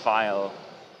make this file?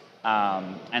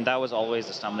 And that was always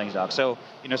the stumbling block. So,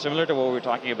 similar to what we were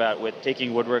talking about with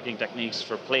taking woodworking techniques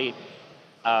for plate,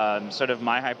 sort of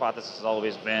my hypothesis has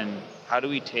always been, how do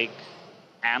we take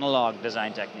analog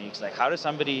design techniques, like how does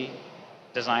somebody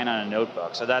design on a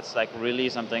notebook? So that's like really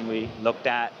something we looked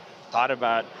at, thought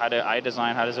about, how do I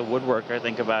design, how does a woodworker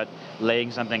think about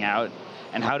laying something out,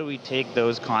 and how do we take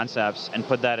those concepts and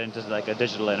put that into like a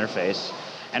digital interface,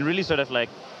 and really sort of like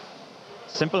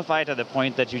simplify to the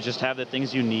point that you just have the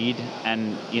things you need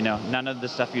and none of the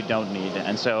stuff you don't need.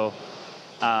 And so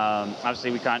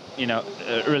obviously we can't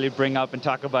really bring up and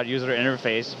talk about user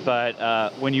interface,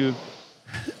 but when you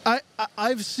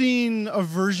I've seen a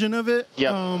version of it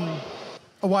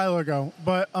a while ago,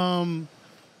 but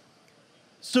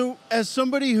so as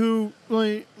somebody who,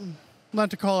 really, not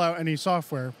to call out any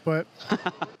software, but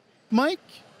Mike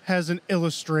has an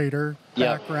Illustrator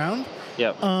background.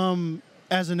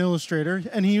 As an illustrator,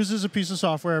 and he uses a piece of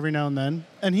software every now and then,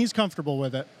 and he's comfortable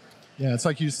with it. Yeah, it's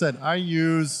like you said, I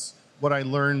use what I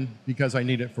learned because I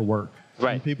need it for work.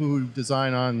 Right. And people who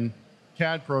design on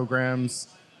CAD programs,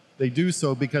 they do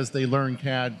so because they learn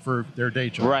CAD for their day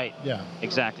job. Right. Yeah.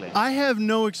 Exactly. I have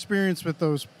no experience with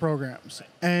those programs,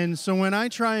 and so when I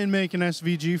try and make an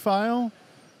SVG file,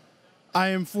 I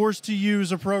am forced to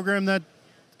use a program that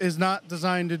is not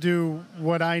designed to do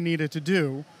what I need it to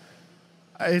do.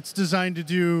 It's designed to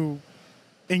do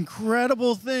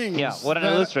incredible things. Yeah, what an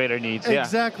illustrator needs.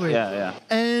 Exactly. Yeah.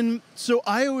 And so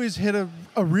I always hit a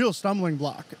real stumbling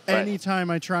block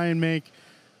anytime I try and make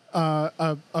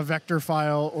a vector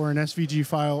file or an SVG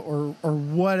file or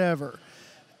whatever.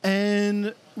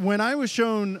 And when I was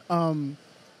shown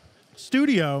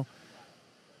Studio,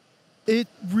 it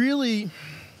really,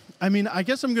 I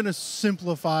guess I'm going to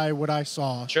simplify what I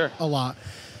saw a lot.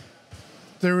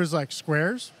 There was like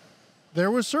squares. There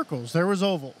was circles, there was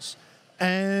ovals.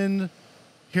 And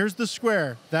here's the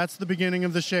square, that's the beginning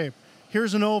of the shape.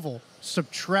 Here's an oval,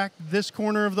 subtract this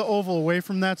corner of the oval away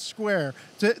from that square.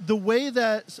 The way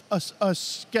that a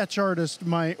sketch artist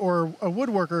might, or a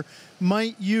woodworker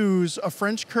might use a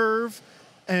French curve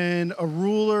and a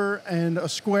ruler and a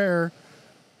square,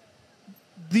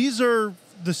 these are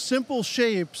the simple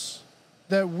shapes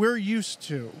that we're used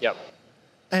to. Yep.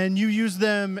 And you use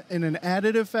them in an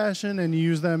additive fashion and you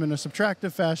use them in a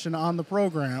subtractive fashion on the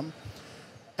program.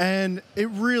 And it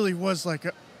really was like,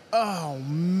 oh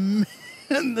man,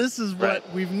 this is what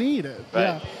we've needed.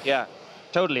 Right. Yeah,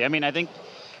 totally. I think,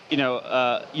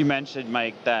 you mentioned,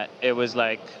 Mike, that it was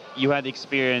like you had the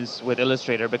experience with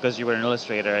Illustrator because you were an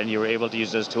illustrator and you were able to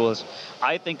use those tools.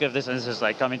 I think of this, and this is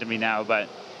like coming to me now, but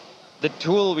the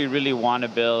tool we really want to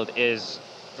build is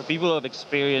for people who have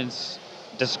experience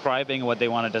describing what they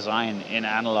want to design in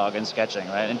analog and sketching,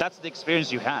 right? And that's the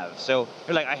experience you have. So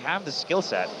you're like, I have the skill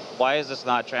set. Why is this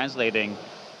not translating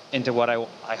into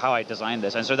how I design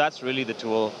this? And so that's really the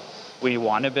tool we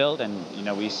want to build,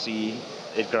 and we see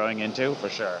it growing into for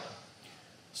sure.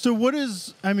 So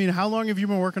how long have you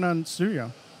been working on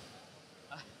Studio?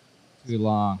 Too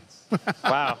long.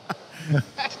 Wow.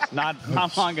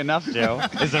 not long enough, Joe,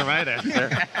 is the right answer.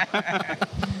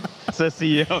 It's a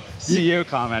CEO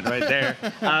comment right there.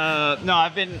 No,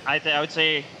 I would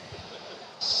say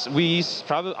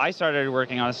I started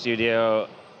working on Studio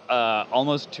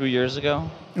almost 2 years ago.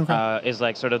 Okay. Is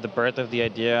like sort of the birth of the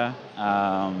idea.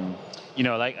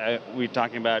 We're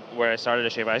talking about where I started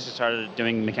at Shape. I started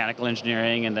doing mechanical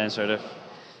engineering and then sort of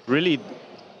really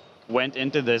went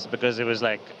into this because it was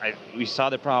like, we saw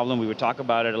the problem, we would talk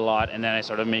about it a lot, and then I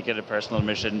sort of make it a personal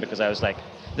mission because I was like,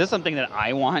 this is something that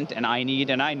I want and I need,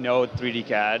 and I know 3D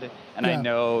CAD, and I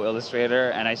know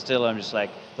Illustrator, and I still am just like,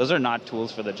 those are not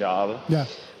tools for the job. Yeah.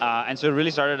 And so it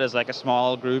really started as like a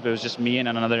small group. It was just me and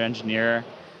another engineer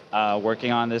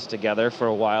working on this together for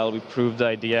a while. We proved the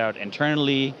idea out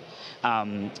internally.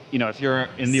 If you're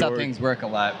in the things work a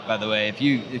lot, by the way. If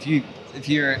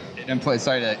you're an employee,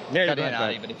 sorry to cut in,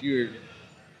 Adi, but if you're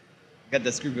got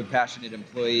this group of passionate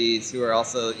employees who are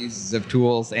also users of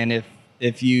tools, and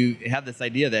if you have this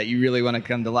idea that you really want to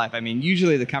come to life, I mean,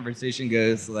 usually the conversation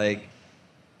goes like,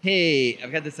 hey,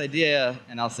 I've got this idea,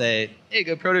 and I'll say, hey,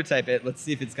 go prototype it. Let's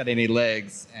see if it's got any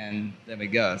legs, and then we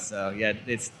go. So yeah,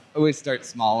 it's always start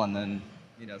small and then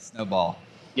snowball.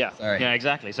 Yeah. Sorry. Yeah,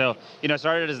 exactly. So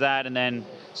started as that, and then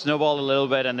snowballed a little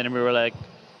bit, and then we were like,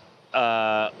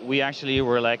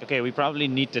 okay, we probably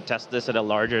need to test this at a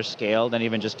larger scale than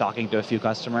even just talking to a few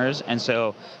customers. And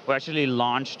so we actually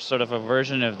launched sort of a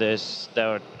version of this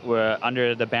that were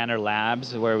under the banner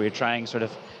Labs, where we're trying sort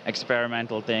of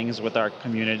experimental things with our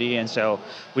community. And so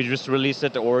we just released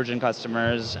it to Origin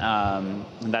customers, and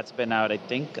that's been out, I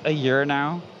think, a year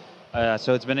now.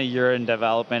 So it's been a year in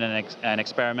development and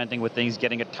experimenting with things,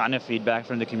 getting a ton of feedback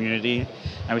from the community,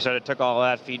 and we sort of took all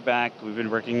that feedback. We've been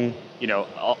working,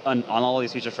 on all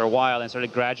these features for a while, and sort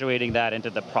of graduating that into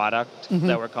the product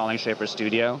that we're calling Shaper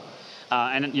Studio.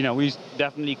 And we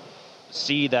definitely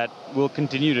see that we'll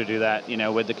continue to do that,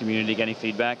 with the community getting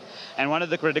feedback. And one of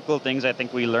the critical things I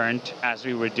think we learned as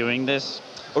we were doing this,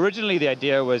 originally the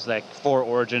idea was like for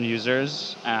Origin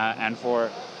users and for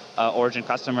Origin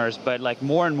customers, but like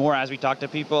more and more as we talk to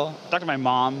people, talk to my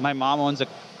mom owns a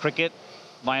Cricut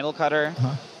vinyl cutter,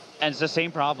 and it's the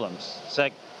same problems. It's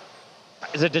like,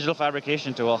 it's a digital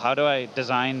fabrication tool. How do I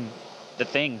design the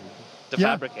thing to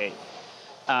fabricate?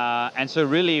 And so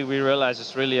really we realized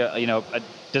it's really a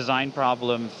design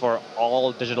problem for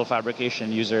all digital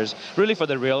fabrication users, really for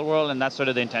the real world, and that's sort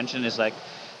of the intention, is like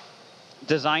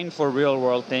design for real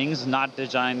world things, not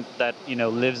design that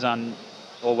lives on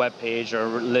a web page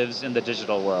or lives in the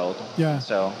digital world. Yeah.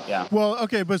 So, yeah. Well,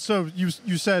 okay, but so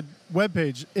you said web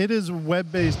page. It is a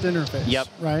web-based interface. Yep.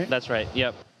 Right? That's right.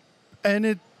 Yep. And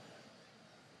it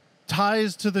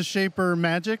ties to the Shaper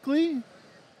magically?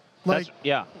 Like,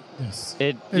 yeah. Yes.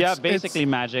 Basically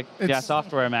magic.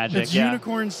 Software magic. It's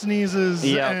unicorn sneezes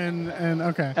and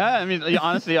okay. I mean,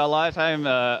 honestly, a lot of time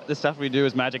the stuff we do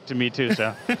is magic to me too.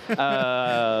 So.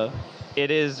 It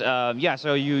is, so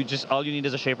all you need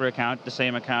is a Shaper account, the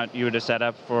same account you would have set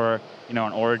up for, an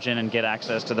Origin and get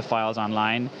access to the files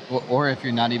online. Or if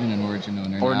you're not even an Origin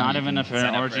owner or not even if you're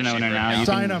an Origin owner now. You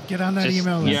sign up, get on that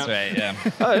email list.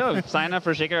 That's right, yeah. Sign up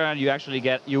for Shaker, and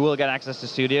you will get access to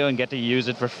Studio and get to use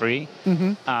it for free.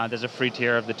 There's a free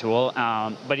tier of the tool.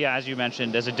 But yeah, as you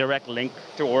mentioned, there's a direct link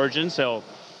to Origin. So,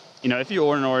 if you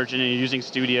own an Origin and you're using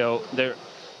Studio,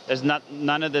 there's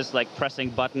none of this like pressing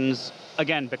buttons.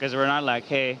 Again, because we're not like,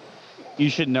 hey, you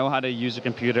should know how to use a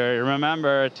computer.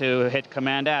 Remember to hit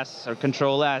Command S or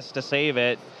Control S to save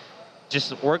it.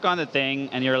 Just work on the thing,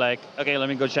 and you're like, okay, let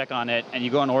me go check on it. And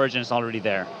you go on Origin, it's already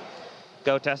there.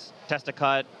 Go test a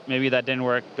cut. Maybe that didn't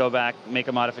work. Go back, make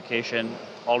a modification.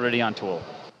 Already on tool.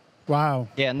 Wow.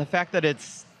 Yeah, and the fact that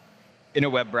it's in a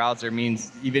web browser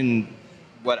means even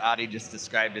what Adi just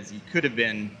described as you could have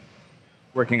been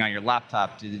working on your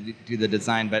laptop to do the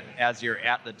design, but as you're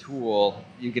at the tool,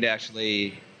 you could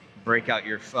actually break out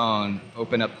your phone,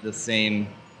 open up the same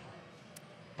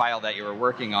file that you were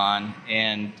working on,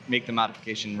 and make the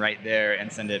modification right there and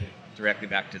send it directly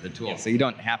back to the tool. Yeah. So you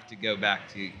don't have to go back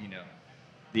to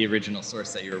the original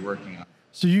source that you were working on.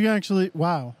 So you can actually,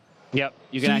 wow. Yep.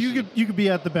 You could be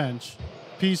at the bench,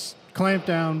 piece clamped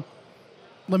down.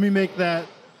 Let me make that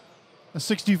a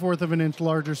 64th of an inch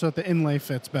larger so that the inlay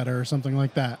fits better or something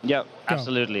like that. Yep,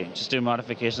 absolutely. Just do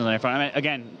modifications on your phone. I mean,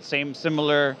 again,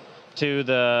 similar to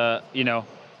the,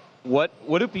 what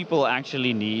do people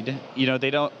actually need? They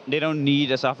don't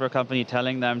need a software company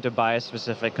telling them to buy a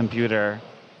specific computer,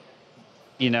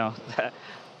 that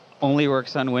only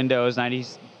works on Windows 90,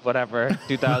 whatever,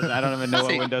 2000. I don't even know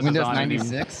what Windows is on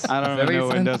 96? I don't even know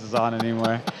what Windows is on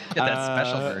anymore. Get that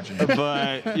special version.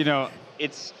 But,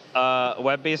 it's a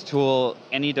web-based tool.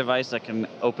 Any device that can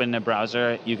open a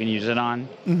browser, you can use it on.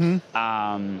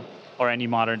 Or any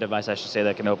modern device, I should say,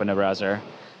 that can open a browser.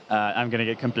 I'm going to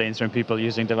get complaints from people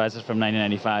using devices from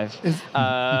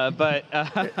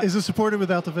 1995. Is it supported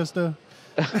with Alta Vista?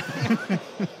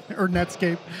 Or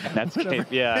Netscape? Netscape,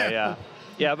 yeah.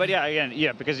 Yeah, but again,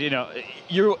 because,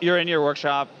 you're in your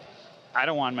workshop. I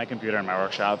don't want my computer in my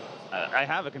workshop. I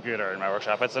have a computer in my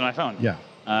workshop. It's on my phone. Yeah.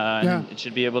 and it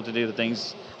should be able to do the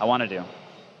things I want to do.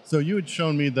 So you had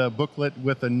shown me the booklet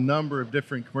with a number of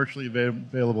different commercially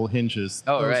available hinges.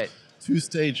 Oh, right.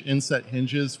 Two-stage inset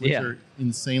hinges, which are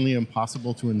insanely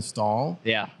impossible to install.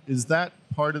 Yeah. Is that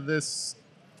part of this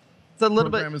It's a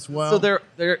little program bit as well? So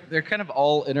they're kind of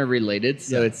all interrelated.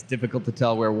 So it's difficult to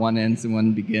tell where one ends and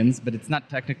one begins. But it's not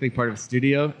technically part of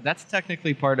Studio. That's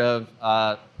technically part of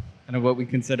kind of what we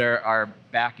consider our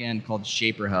back end called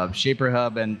Shaper Hub. Shaper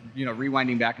Hub, and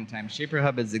rewinding back in time, Shaper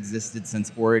Hub has existed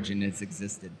since Origin has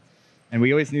existed. And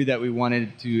we always knew that we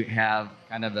wanted to have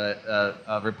kind of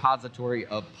a repository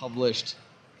of published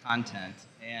content.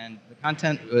 And the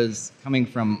content was coming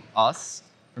from us,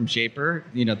 from Shaper,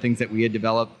 things that we had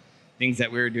developed, things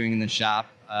that we were doing in the shop,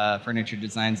 furniture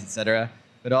designs, etc.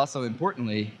 But also,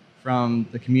 importantly, from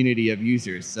the community of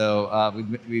users. So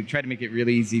we've tried to make it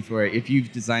really easy for, if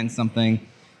you've designed something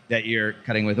that you're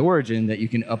cutting with Origin, that you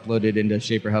can upload it into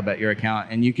Shaper Hub at your account,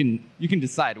 and you can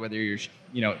decide whether you're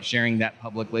sharing that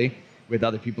publicly with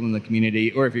other people in the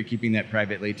community, or if you're keeping that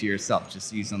privately to yourself, just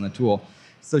to use on the tool.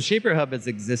 So Shaper Hub has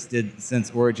existed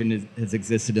since Origin has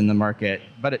existed in the market,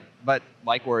 but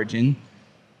like Origin,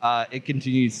 it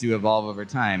continues to evolve over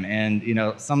time. And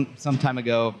some time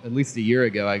ago, at least a year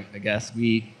ago, I guess,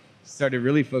 we started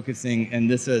really focusing, and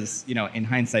this is, in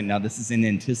hindsight now, this is in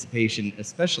anticipation,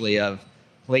 especially of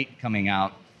Plate coming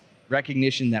out,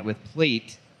 recognition that with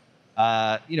Plate,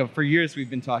 for years we've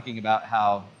been talking about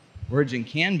how Origin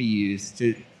can be used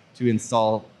to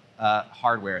install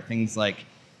hardware, things like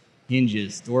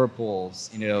hinges, door pulls,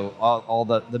 all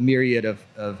the myriad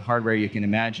of hardware you can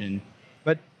imagine.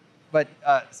 But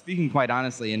speaking quite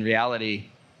honestly, in reality,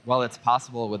 while it's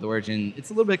possible with Origin, it's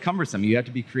a little bit cumbersome. You have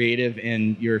to be creative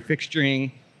in your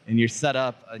fixturing and your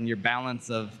setup and your balance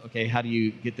of, okay, how do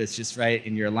you get this just right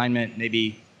in your alignment,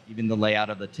 maybe even the layout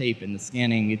of the tape and the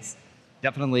scanning. It's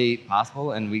definitely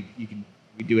possible, and we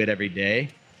do it every day,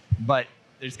 but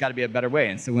there's got to be a better way.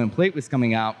 And so when Plate was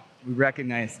coming out, we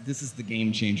recognized this is the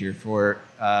game changer for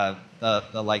the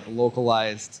like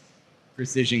localized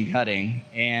precision cutting,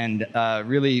 and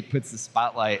really puts the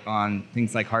spotlight on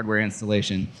things like hardware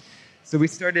installation. So we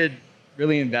started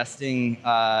really investing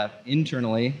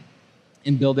internally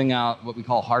in building out what we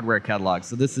call hardware catalogs.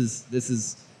 So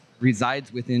this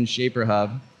resides within Shaper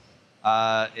Hub.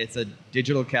 It's a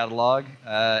digital catalog,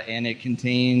 and it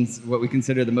contains what we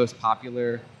consider the most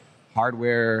popular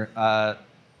hardware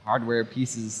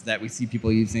pieces that we see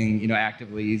people using,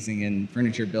 actively using in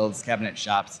furniture builds, cabinet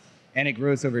shops. And it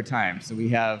grows over time. So we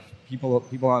have people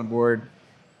on board.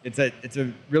 It's a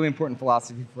really important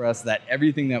philosophy for us that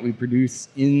everything that we produce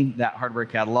in that hardware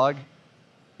catalog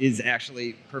is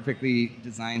actually perfectly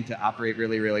designed to operate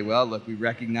really, really well. Look, we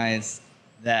recognize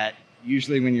that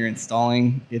usually when you're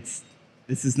installing, this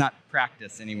is not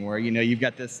practice anymore. You've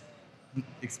got this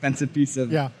expensive piece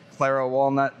of Claro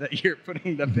walnut that you're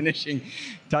putting the finishing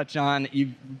touch on.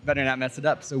 You better not mess it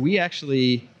up. So we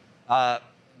actually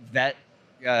vet.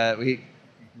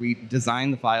 We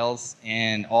design the files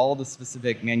and all the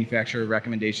specific manufacturer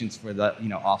recommendations for the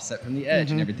offset from the edge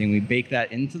and everything. We bake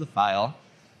that into the file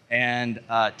and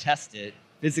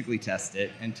physically test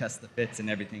it, and test the fits and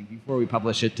everything before we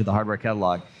publish it to the hardware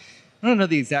catalog. I don't know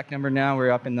the exact number now. We're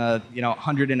up in the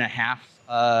 100.5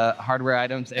 hardware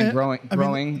items and growing. I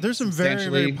mean, there's some very,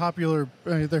 very popular.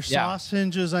 There's sauce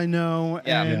hinges, I know,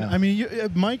 and I mean,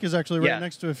 Mike is actually right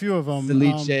next to a few of them.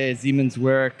 Celiche, Siemens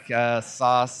Work,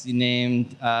 Sauce, you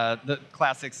named the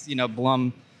classics.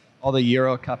 Blum, all the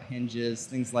Euro Cup hinges,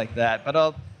 things like that. But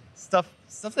all stuff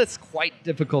that's quite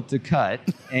difficult to cut,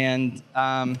 and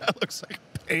that looks like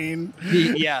pain.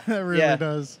 That really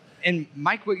does. And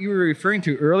Mike, what you were referring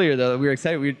to earlier, though, we were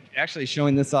excited. We were actually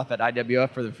showing this off at IWF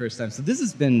for the first time. So this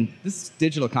is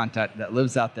digital content that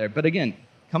lives out there. But again,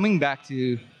 coming back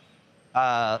to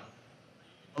a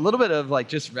little bit of like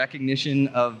just recognition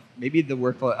of maybe the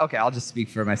workflow. Okay, I'll just speak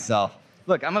for myself.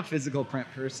 Look, I'm a physical print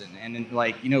person, and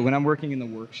when I'm working in the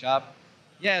workshop,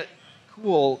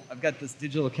 cool. I've got this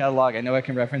digital catalog. I know I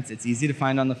can reference. It's easy to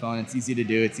find on the phone. It's easy to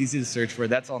do. It's easy to search for.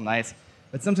 That's all nice.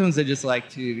 But sometimes I just like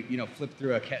to, flip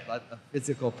through a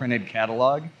physical printed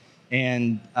catalog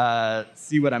and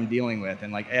see what I'm dealing with,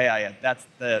 and like, that's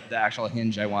the actual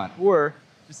hinge I want. Or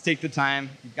just take the time.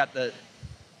 You've got the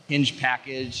hinge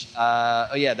package.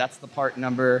 That's the part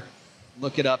number.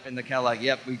 Look it up in the catalog.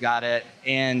 Yep, we got it.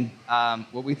 And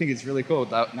what we think is really cool,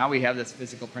 now we have this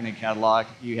physical printed catalog.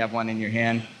 You have one in your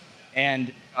hand,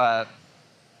 and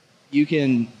you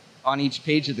can, on each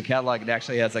page of the catalog, it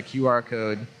actually has a QR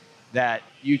code that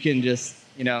you can just,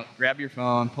 grab your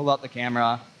phone, pull out the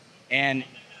camera, and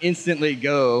instantly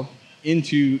go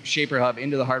into Shaper Hub,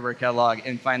 into the hardware catalog,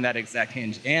 and find that exact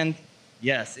hinge. And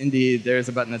yes, indeed, there's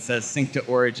a button that says Sync to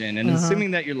Origin. And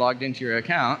assuming that you're logged into your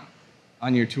account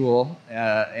on your tool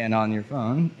and on your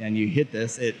phone, and you hit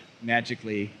this, it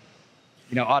magically,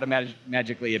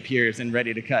 magically appears and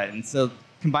ready to cut. And so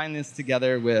combine this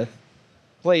together with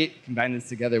Plate, combine this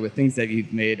together with things that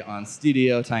you've made on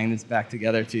Studio, tying this back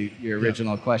together to your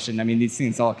original question. I mean, these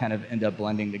things all kind of end up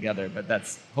blending together, but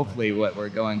that's hopefully what we're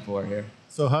going for here.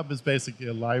 So Hub is basically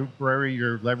a library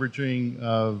you're leveraging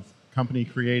of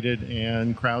company-created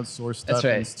and crowdsourced stuff. That's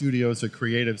right. And Studio is a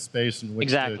creative space in which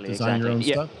to design your own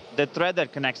stuff. The thread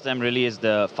that connects them really is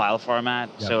the file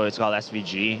format. So it's called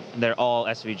SVG. They're all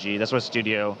SVG. That's what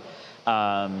Studio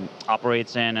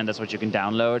operates in, and that's what you can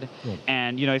download. Cool.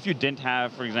 And if you didn't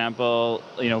have, for example,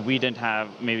 we didn't have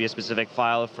maybe a specific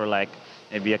file for like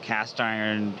maybe a cast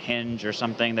iron hinge or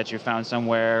something that you found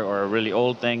somewhere, or a really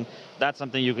old thing, that's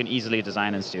something you can easily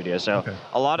design in Studio. So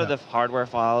a lot of the hardware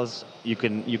files, you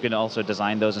can also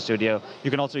design those in Studio. You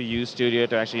can also use Studio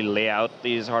to actually lay out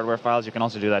these hardware files. You can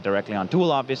also do that directly on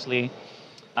Tool, obviously.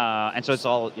 And so it's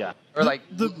all, Or like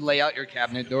lay out your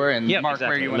cabinet door and mark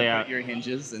where you want to put your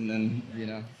hinges, and then,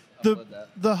 upload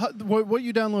that. What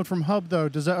you download from Hub, though,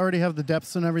 does that already have the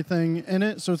depths and everything in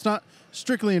it? So it's not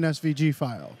strictly an SVG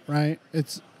file, right?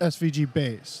 It's SVG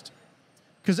based.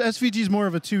 Because SVG is more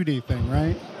of a 2D thing,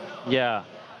 right? Yeah.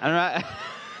 I don't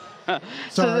know.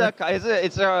 Sorry.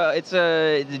 So it's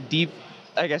a deep,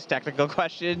 I guess, technical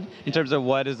question in terms of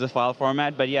what is the file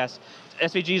format. But yes,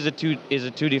 SVG is a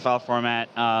 2D file format.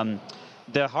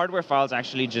 The hardware files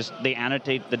actually they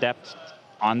annotate the depth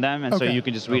on them, and so you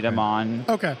can just read them on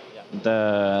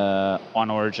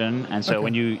Origin. And so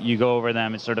when you go over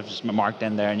them, it's sort of just marked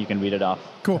in there, and you can read it off.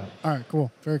 Cool. All right.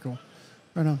 Cool. Very cool.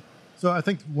 Right on. So I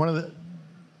think I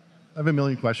have a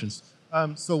million questions.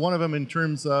 So one of them, in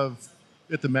terms of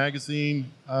at the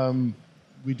magazine,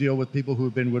 we deal with people who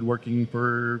have been woodworking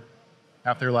for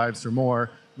half their lives or more.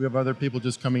 We have other people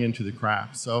just coming into the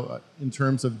craft. So in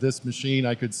terms of this machine,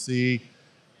 I could see,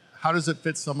 how does it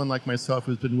fit someone like myself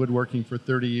who's been woodworking for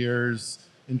 30 years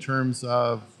in terms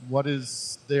of what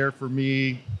is there for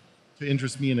me to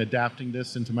interest me in adapting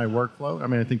this into my workflow? I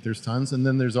mean, I think there's tons. And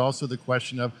then there's also the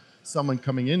question of someone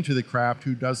coming into the craft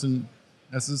who doesn't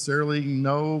necessarily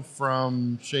know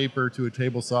from shaper to a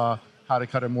table saw how to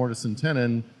cut a mortise and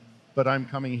tenon, but I'm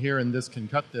coming here and this can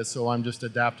cut this, so I'm just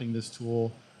adapting this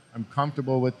tool. I'm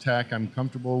comfortable with tech, I'm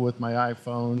comfortable with my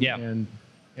iPhone,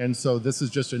 and so this is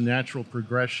just a natural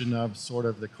progression of sort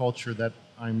of the culture that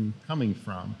I'm coming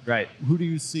from. Right. Who do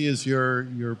you see as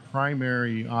your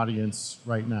primary audience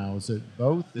right now? Is it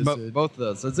both? Both of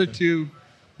those. Those are two,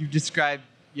 you've described,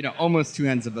 almost two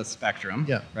ends of a spectrum.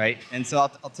 Yeah. Right. And so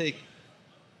I'll take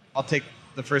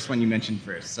the first one you mentioned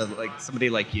first. So like somebody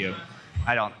like you,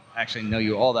 I don't actually know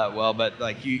you all that well, but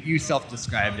like you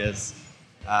self-described as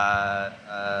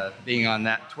being on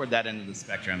toward that end of the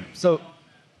spectrum. So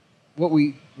what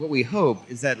we hope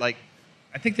is that, like,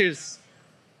 I think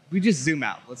we just zoom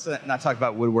out. Let's not talk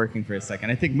about woodworking for a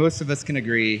second. I think most of us can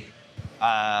agree,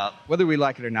 whether we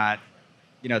like it or not,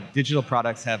 digital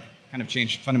products have kind of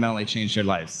fundamentally changed their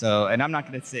lives. So, and I'm not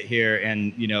going to sit here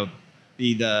and,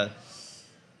 be the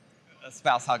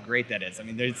espouse how great that is. I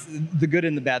mean, there's the good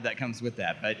and the bad that comes with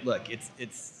that. But look, it's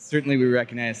certainly, we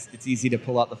recognize it's easy to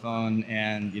pull out the phone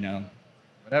and,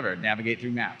 whatever, navigate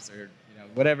through maps or,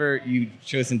 whatever you've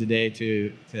chosen today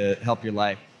to help your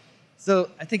life. So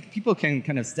I think people can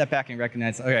kind of step back and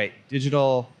recognize, all right,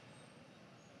 digital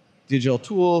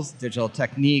tools, digital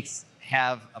techniques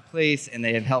have a place, and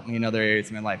they have helped me in other areas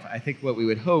of my life. I think what we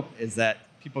would hope is that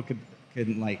people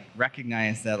could like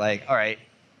recognize that, like, all right,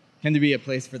 can there be a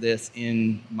place for this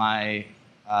in my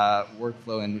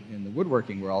workflow in the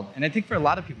woodworking world? And I think for a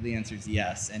lot of people, the answer is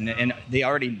yes. And they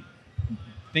already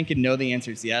think and know the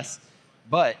answer is yes.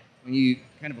 But when you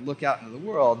kind of look out into the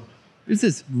world, there's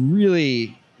this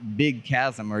really big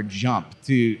chasm or jump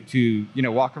to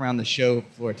walk around the show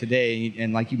floor today.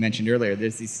 And like you mentioned earlier,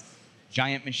 there's these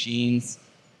giant machines.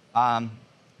 But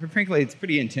frankly, it's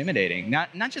pretty intimidating.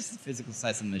 Not just the physical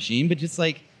size of the machine, but just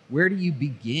like, where do you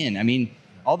begin? I mean,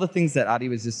 all the things that Adi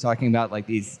was just talking about, like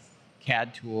these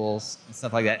CAD tools and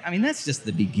stuff like that. I mean, that's just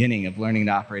the beginning of learning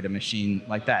to operate a machine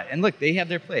like that. And look, they have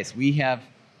their place. We have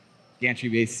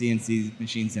gantry-based CNC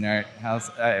machines in our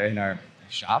house, in our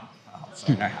shop,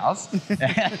 also in our house.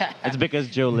 It's because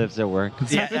Joe lives at work.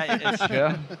 Yeah, it's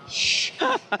true. Shh.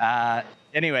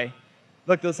 Anyway,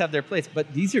 look, those have their place,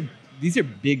 but these are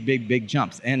big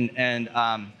jumps, and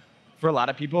for a lot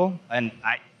of people, and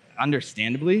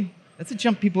understandably, that's a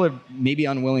jump people are maybe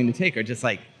unwilling to take, or just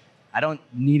like, I don't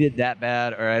need it that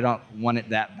bad, or I don't want it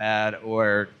that bad,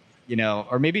 or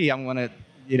or maybe I want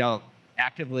to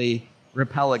actively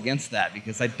repel against that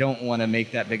because I don't want to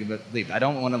make that big of a leap. I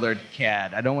don't want to learn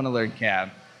CAD. I don't want to learn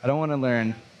CAD. I don't want to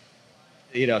learn,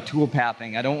 tool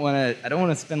pathing. I don't want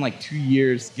to spend like 2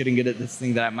 years getting good at this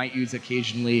thing that I might use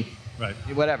occasionally. Right.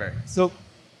 Whatever. So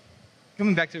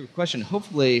coming back to your question,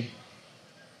 hopefully,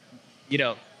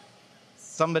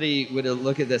 somebody would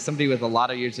look at this, somebody with a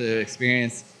lot of years of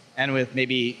experience and with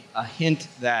maybe a hint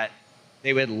that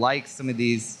they would like some of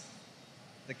the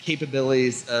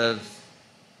capabilities of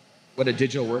what a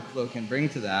digital workflow can bring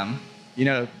to them.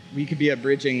 We could be a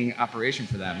bridging operation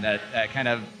for them that kind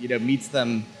of, meets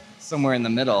them somewhere in the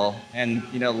middle and,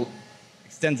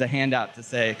 extends a hand out to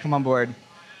say, come on board,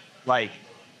 like,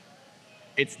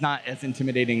 it's not as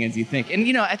intimidating as you think.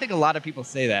 And, I think a lot of people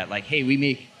say that, like, hey, we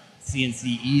make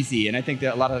CNC easy. And I think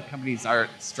that a lot of companies are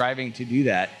striving to do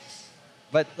that.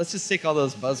 But let's just take all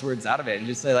those buzzwords out of it and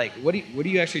just say, like, what are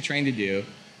you actually trying to do?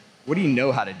 What do you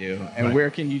know how to do? And where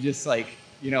can you just, like,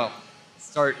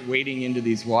 start wading into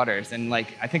these waters? And,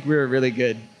 like, I think we're a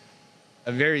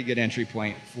very good entry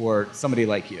point for somebody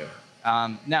like you.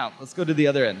 Now, let's go to the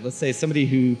other end. Let's say somebody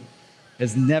who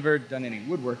has never done any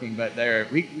woodworking, but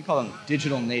we call them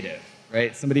digital native,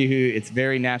 right? Somebody who it's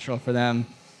very natural for them.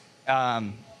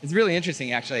 It's really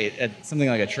interesting, actually, at something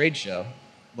like a trade show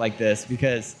like this,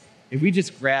 because if we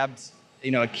just grabbed,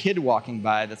 a kid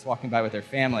that's walking by with their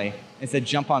family and said,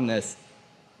 jump on this,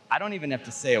 I don't even have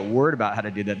to say a word about how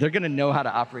to do that. They're going to know how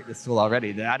to operate this tool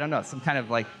already. I don't know, some kind of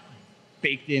like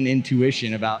baked-in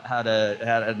intuition about how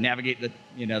to navigate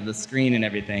the screen and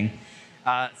everything.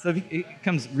 So it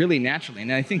comes really naturally.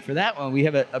 And I think for that one, we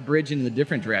have a bridge in the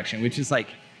different direction, which is like,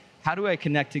 how do I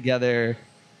connect together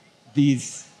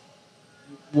these,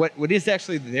 what is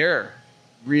actually their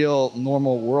real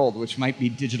normal world, which might be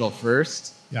digital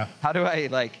first? Yeah. How do I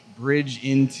like bridge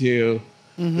into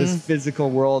this physical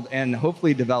world and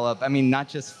hopefully develop, not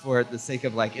just for the sake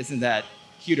of like, isn't that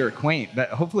cute or quaint, but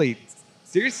hopefully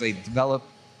seriously develop,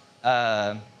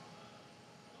 a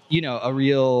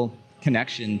real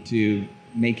connection to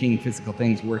making physical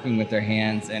things, working with their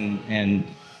hands and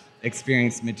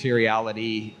experience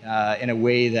materiality in a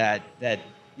way that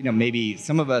maybe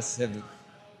some of us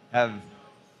have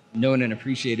known and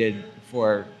appreciated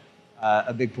for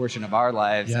a big portion of our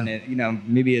lives, and it,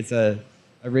 maybe it's a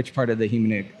rich part of the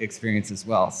human experience as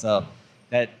well. So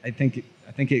that I think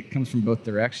it comes from both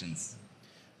directions.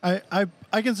 I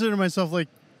consider myself like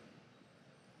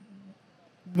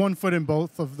 1 foot in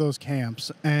both of those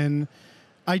camps, and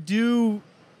I do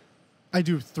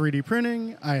 3D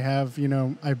printing. I have,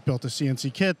 I built a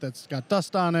CNC kit that's got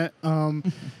dust on it,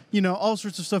 all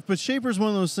sorts of stuff. But Shaper is one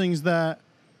of those things that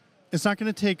it's not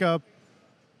going to take up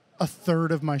a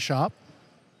third of my shop,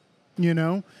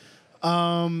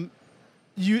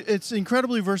 it's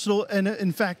incredibly versatile. And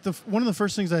in fact, one of the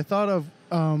first things I thought of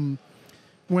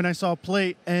when I saw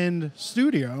Plate and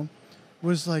Studio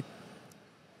was like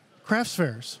crafts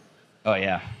fairs. Oh,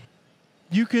 yeah.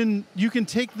 You can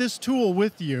take this tool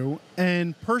with you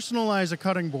and personalize a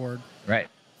cutting board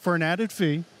for an added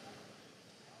fee.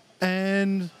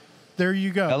 And there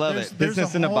you go. I love it.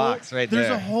 Business in a box right there.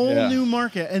 There's a whole new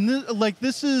market. And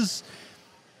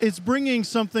it's bringing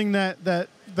something that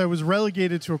was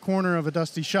relegated to a corner of a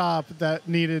dusty shop that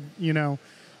needed,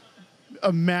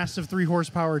 a massive 3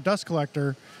 horsepower dust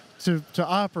collector to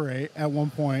operate at one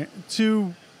point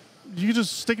to you can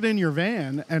just stick it in your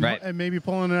van and maybe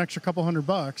pull in an extra couple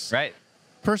 $100. Right.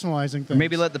 Personalizing things. Or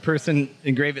maybe let the person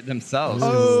engrave it themselves.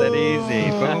 It's that easy.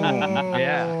 Boom.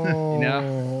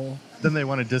 Yeah. Then they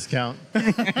want a discount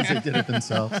because they did it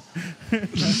themselves.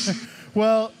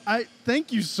 Well, I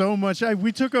thank you so much.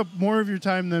 We took up more of your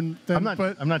time than I'm not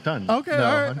done. Okay, no,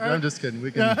 all right. I'm just kidding.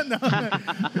 We can.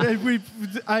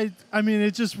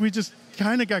 We just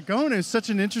kind of got going. It's such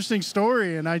an interesting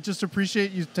story, and I just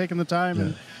appreciate you taking the time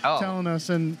and telling us.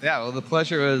 And well, the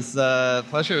pleasure was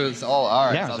all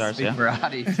ours. Yeah, I'll speak for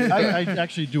Adi. I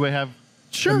actually do. I have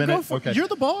sure, a minute? go for okay. it. You're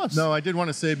the boss. No, I did want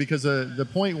to say because the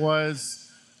point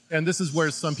was, and this is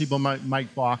where some people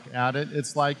might balk at it.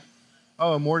 It's like,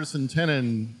 oh, a mortise and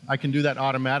tenon, I can do that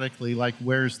automatically. Like,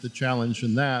 where's the challenge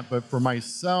in that? But for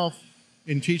myself,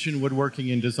 in teaching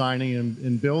woodworking and designing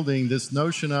and building, this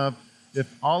notion of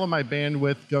if all of my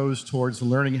bandwidth goes towards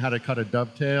learning how to cut a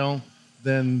dovetail,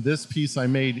 then this piece I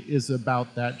made is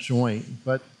about that joint.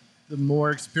 But the more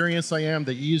experienced I am,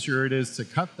 the easier it is to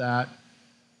cut that,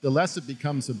 the less it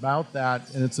becomes about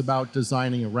that, and it's about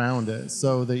designing around it.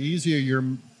 So the easier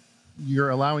you're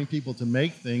allowing people to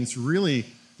make things, really,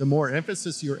 the more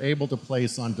emphasis you're able to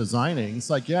place on designing. It's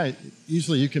like, yeah,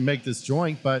 usually you can make this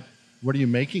joint, but what are you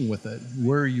making with it?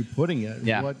 Where are you putting it?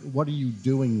 Yeah. What are you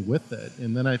doing with it?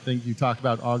 And then I think you talked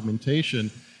about augmentation.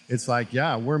 It's like,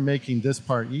 yeah, we're making this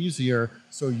part easier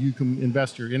so you can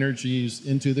invest your energies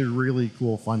into the really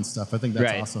cool, fun stuff. I think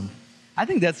that's awesome. I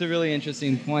think that's a really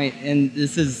interesting point. And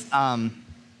this is,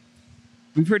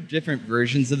 we've heard different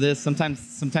versions of this.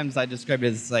 Sometimes I describe it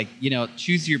as like,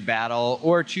 choose your battle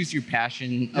or choose your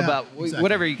passion about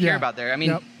whatever you care about there. I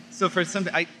mean, so for some,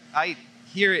 I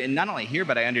hear, and not only hear,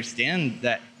 but I understand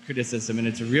that criticism, and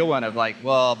it's a real one of like,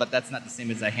 well, but that's not the same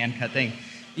as a hand cut thing.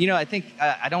 I think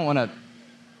I don't want to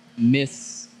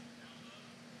misquote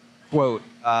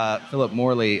Philip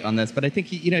Morley on this, but I think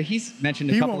he's mentioned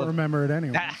a couple of... He won't remember it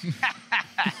anyway.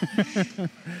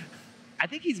 I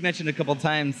think he's mentioned a couple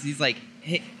times, he's like,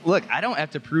 hey, look, I don't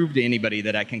have to prove to anybody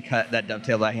that I can cut that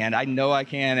dovetail by hand. I know I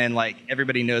can, and like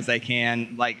everybody knows I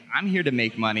can. Like, I'm here to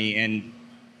make money and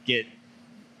get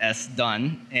S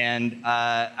done, and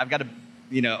I've got a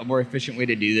more efficient way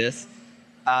to do this.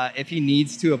 If he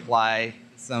needs to apply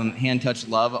some hand touch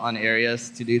love on areas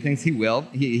to do things, he will.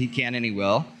 He can and he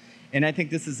will. And I think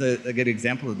this is a good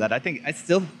example of that.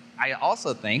 I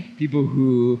also think people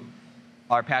who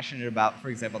are passionate about, for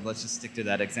example, let's just stick to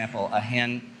that example, a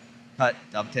hand cut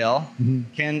dovetail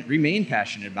can remain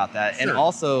passionate about that. Sure. And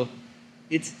also,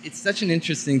 it's such an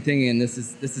interesting thing, and this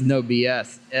is no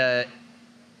BS.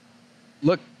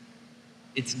 Look,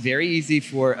 it's very easy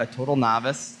for a total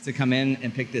novice to come in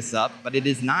and pick this up, but it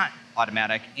is not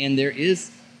automatic, and there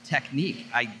is technique.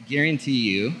 I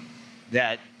guarantee you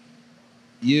that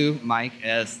you, Mike,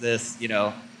 as this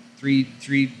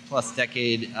 3+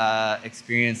 decade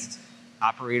experienced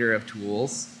operator of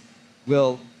tools,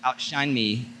 will outshine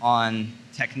me on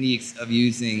techniques of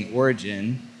using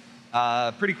Origin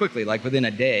pretty quickly, like within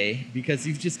a day, because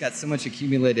you've just got so much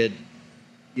accumulated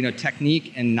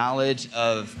technique and knowledge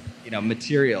of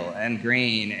material and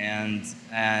grain and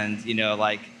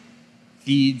like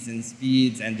feeds and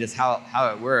speeds and just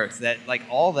how it works, that like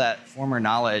all that former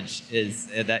knowledge is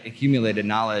that accumulated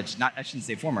knowledge, I shouldn't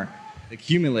say former,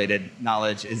 accumulated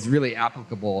knowledge is really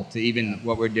applicable to even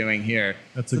what we're doing here.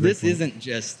 That's a so good this point. isn't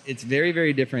just, it's very,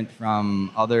 very different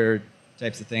from other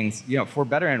types of things, for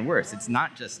better and worse. It's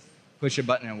not just push a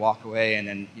button and walk away and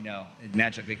then, it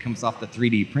magically comes off the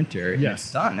 3D printer and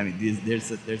it's done. I mean, there's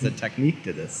a technique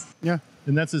to this. Yeah.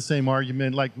 And that's the same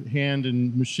argument like hand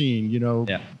and machine.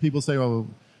 People say,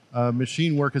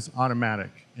 machine work is automatic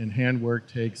and hand work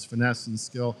takes finesse and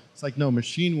skill. It's like, no,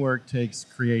 machine work takes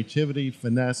creativity,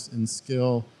 finesse, and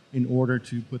skill in order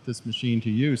to put this machine to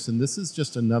use. And this is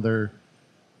just another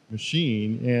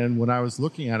machine. And when I was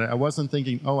looking at it, I wasn't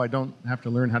thinking, I don't have to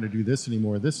learn how to do this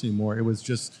anymore. It was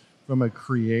just from a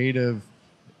creative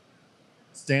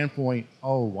standpoint,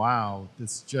 wow,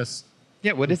 this just...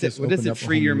 Yeah, what does it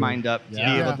free your mind up to be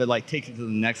able to like take it to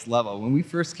the next level? When we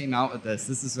first came out with this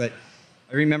is what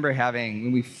I remember having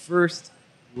when we first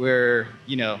were,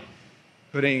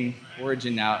 putting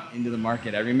Origin out into the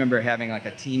market. I remember having like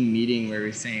a team meeting where we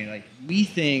were saying like, we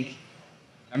think,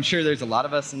 I'm sure there's a lot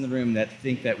of us in the room that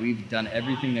think that we've done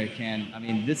everything they can. I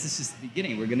mean, this is just the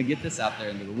beginning. We're going to get this out there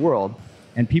into the world,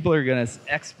 and people are going to,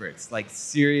 experts, like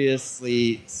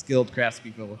seriously skilled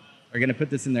craftspeople, are going to put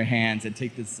this in their hands and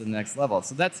take this to the next level.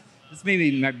 So that's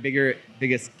maybe my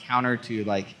biggest counter to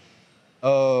like,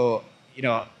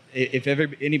 if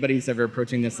anybody's ever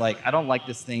approaching this like, I don't like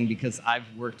this thing because I've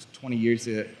worked 20 years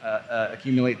to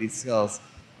accumulate these skills.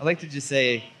 I like to just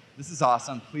say, this is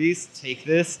awesome. Please take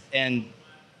this and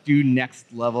do next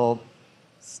level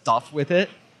stuff with it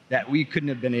that we couldn't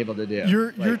have been able to do.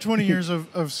 Your 20 years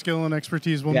of skill and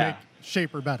expertise will make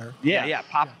Shaper better.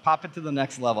 Pop it to the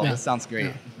next level. This sounds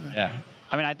great. Yeah.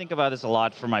 I mean, I think about this a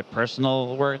lot for my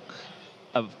personal work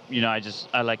of,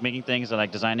 I like making things, I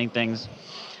like designing things.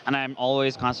 And I'm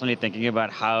always constantly thinking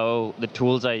about how the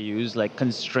tools I use like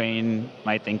constrain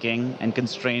my thinking and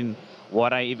constrain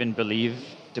what I even believe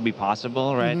to be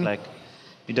possible, right? Mm-hmm. Like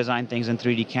you design things in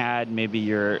 3D CAD, maybe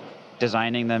you're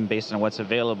designing them based on what's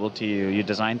available to you. You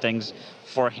design things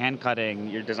for hand cutting,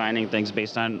 you're designing things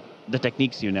based on the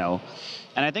techniques you know.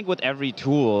 And I think with every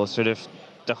tool, sort of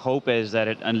the hope is that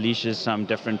it unleashes some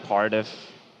different part of,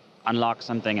 unlocks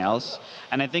something else.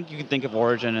 And I think you can think of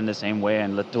Origin in the same way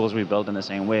and the tools we build in the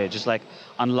same way. It just like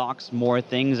unlocks more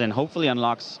things and hopefully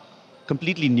unlocks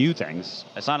completely new things.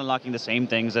 It's not unlocking the same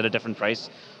things at a different price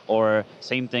or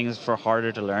same things for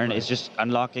harder to learn. Right. It's just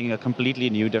unlocking a completely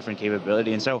new, different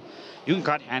capability. And so you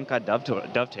can hand-cut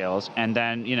dovetails and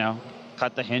then,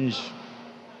 cut the hinge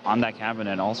on that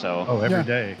cabinet also. Oh, every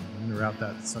day. I'm going to route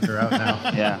that sucker out now.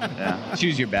 Yeah.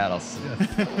 Choose your battles.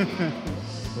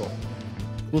 Cool.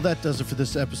 Well, that does it for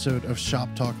this episode of Shop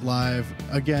Talk Live.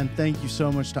 Again, thank you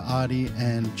so much to Adi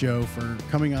and Joe for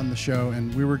coming on the show.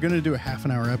 And we were going to do a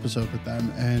half-an-hour episode with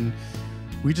them. And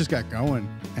we just got going,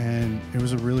 and it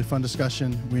was a really fun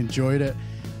discussion. We enjoyed it.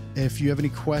 If you have any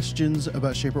questions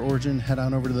about Shaper Origin, head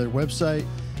on over to their website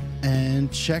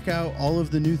and check out all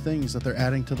of the new things that they're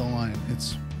adding to the line.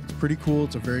 It's pretty cool.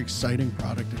 It's a very exciting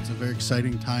product. It's a very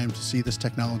exciting time to see this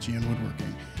technology in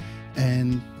woodworking.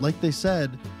 And like they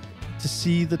said, to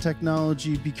see the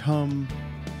technology become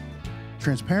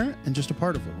transparent and just a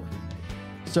part of woodworking.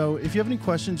 So if you have any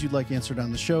questions you'd like answered on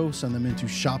the show, send them into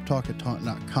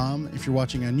shoptalk@taunton.com. If you're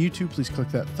watching on YouTube, please click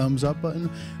that thumbs up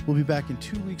button. We'll be back in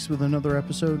 2 weeks with another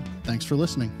episode. Thanks for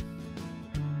listening.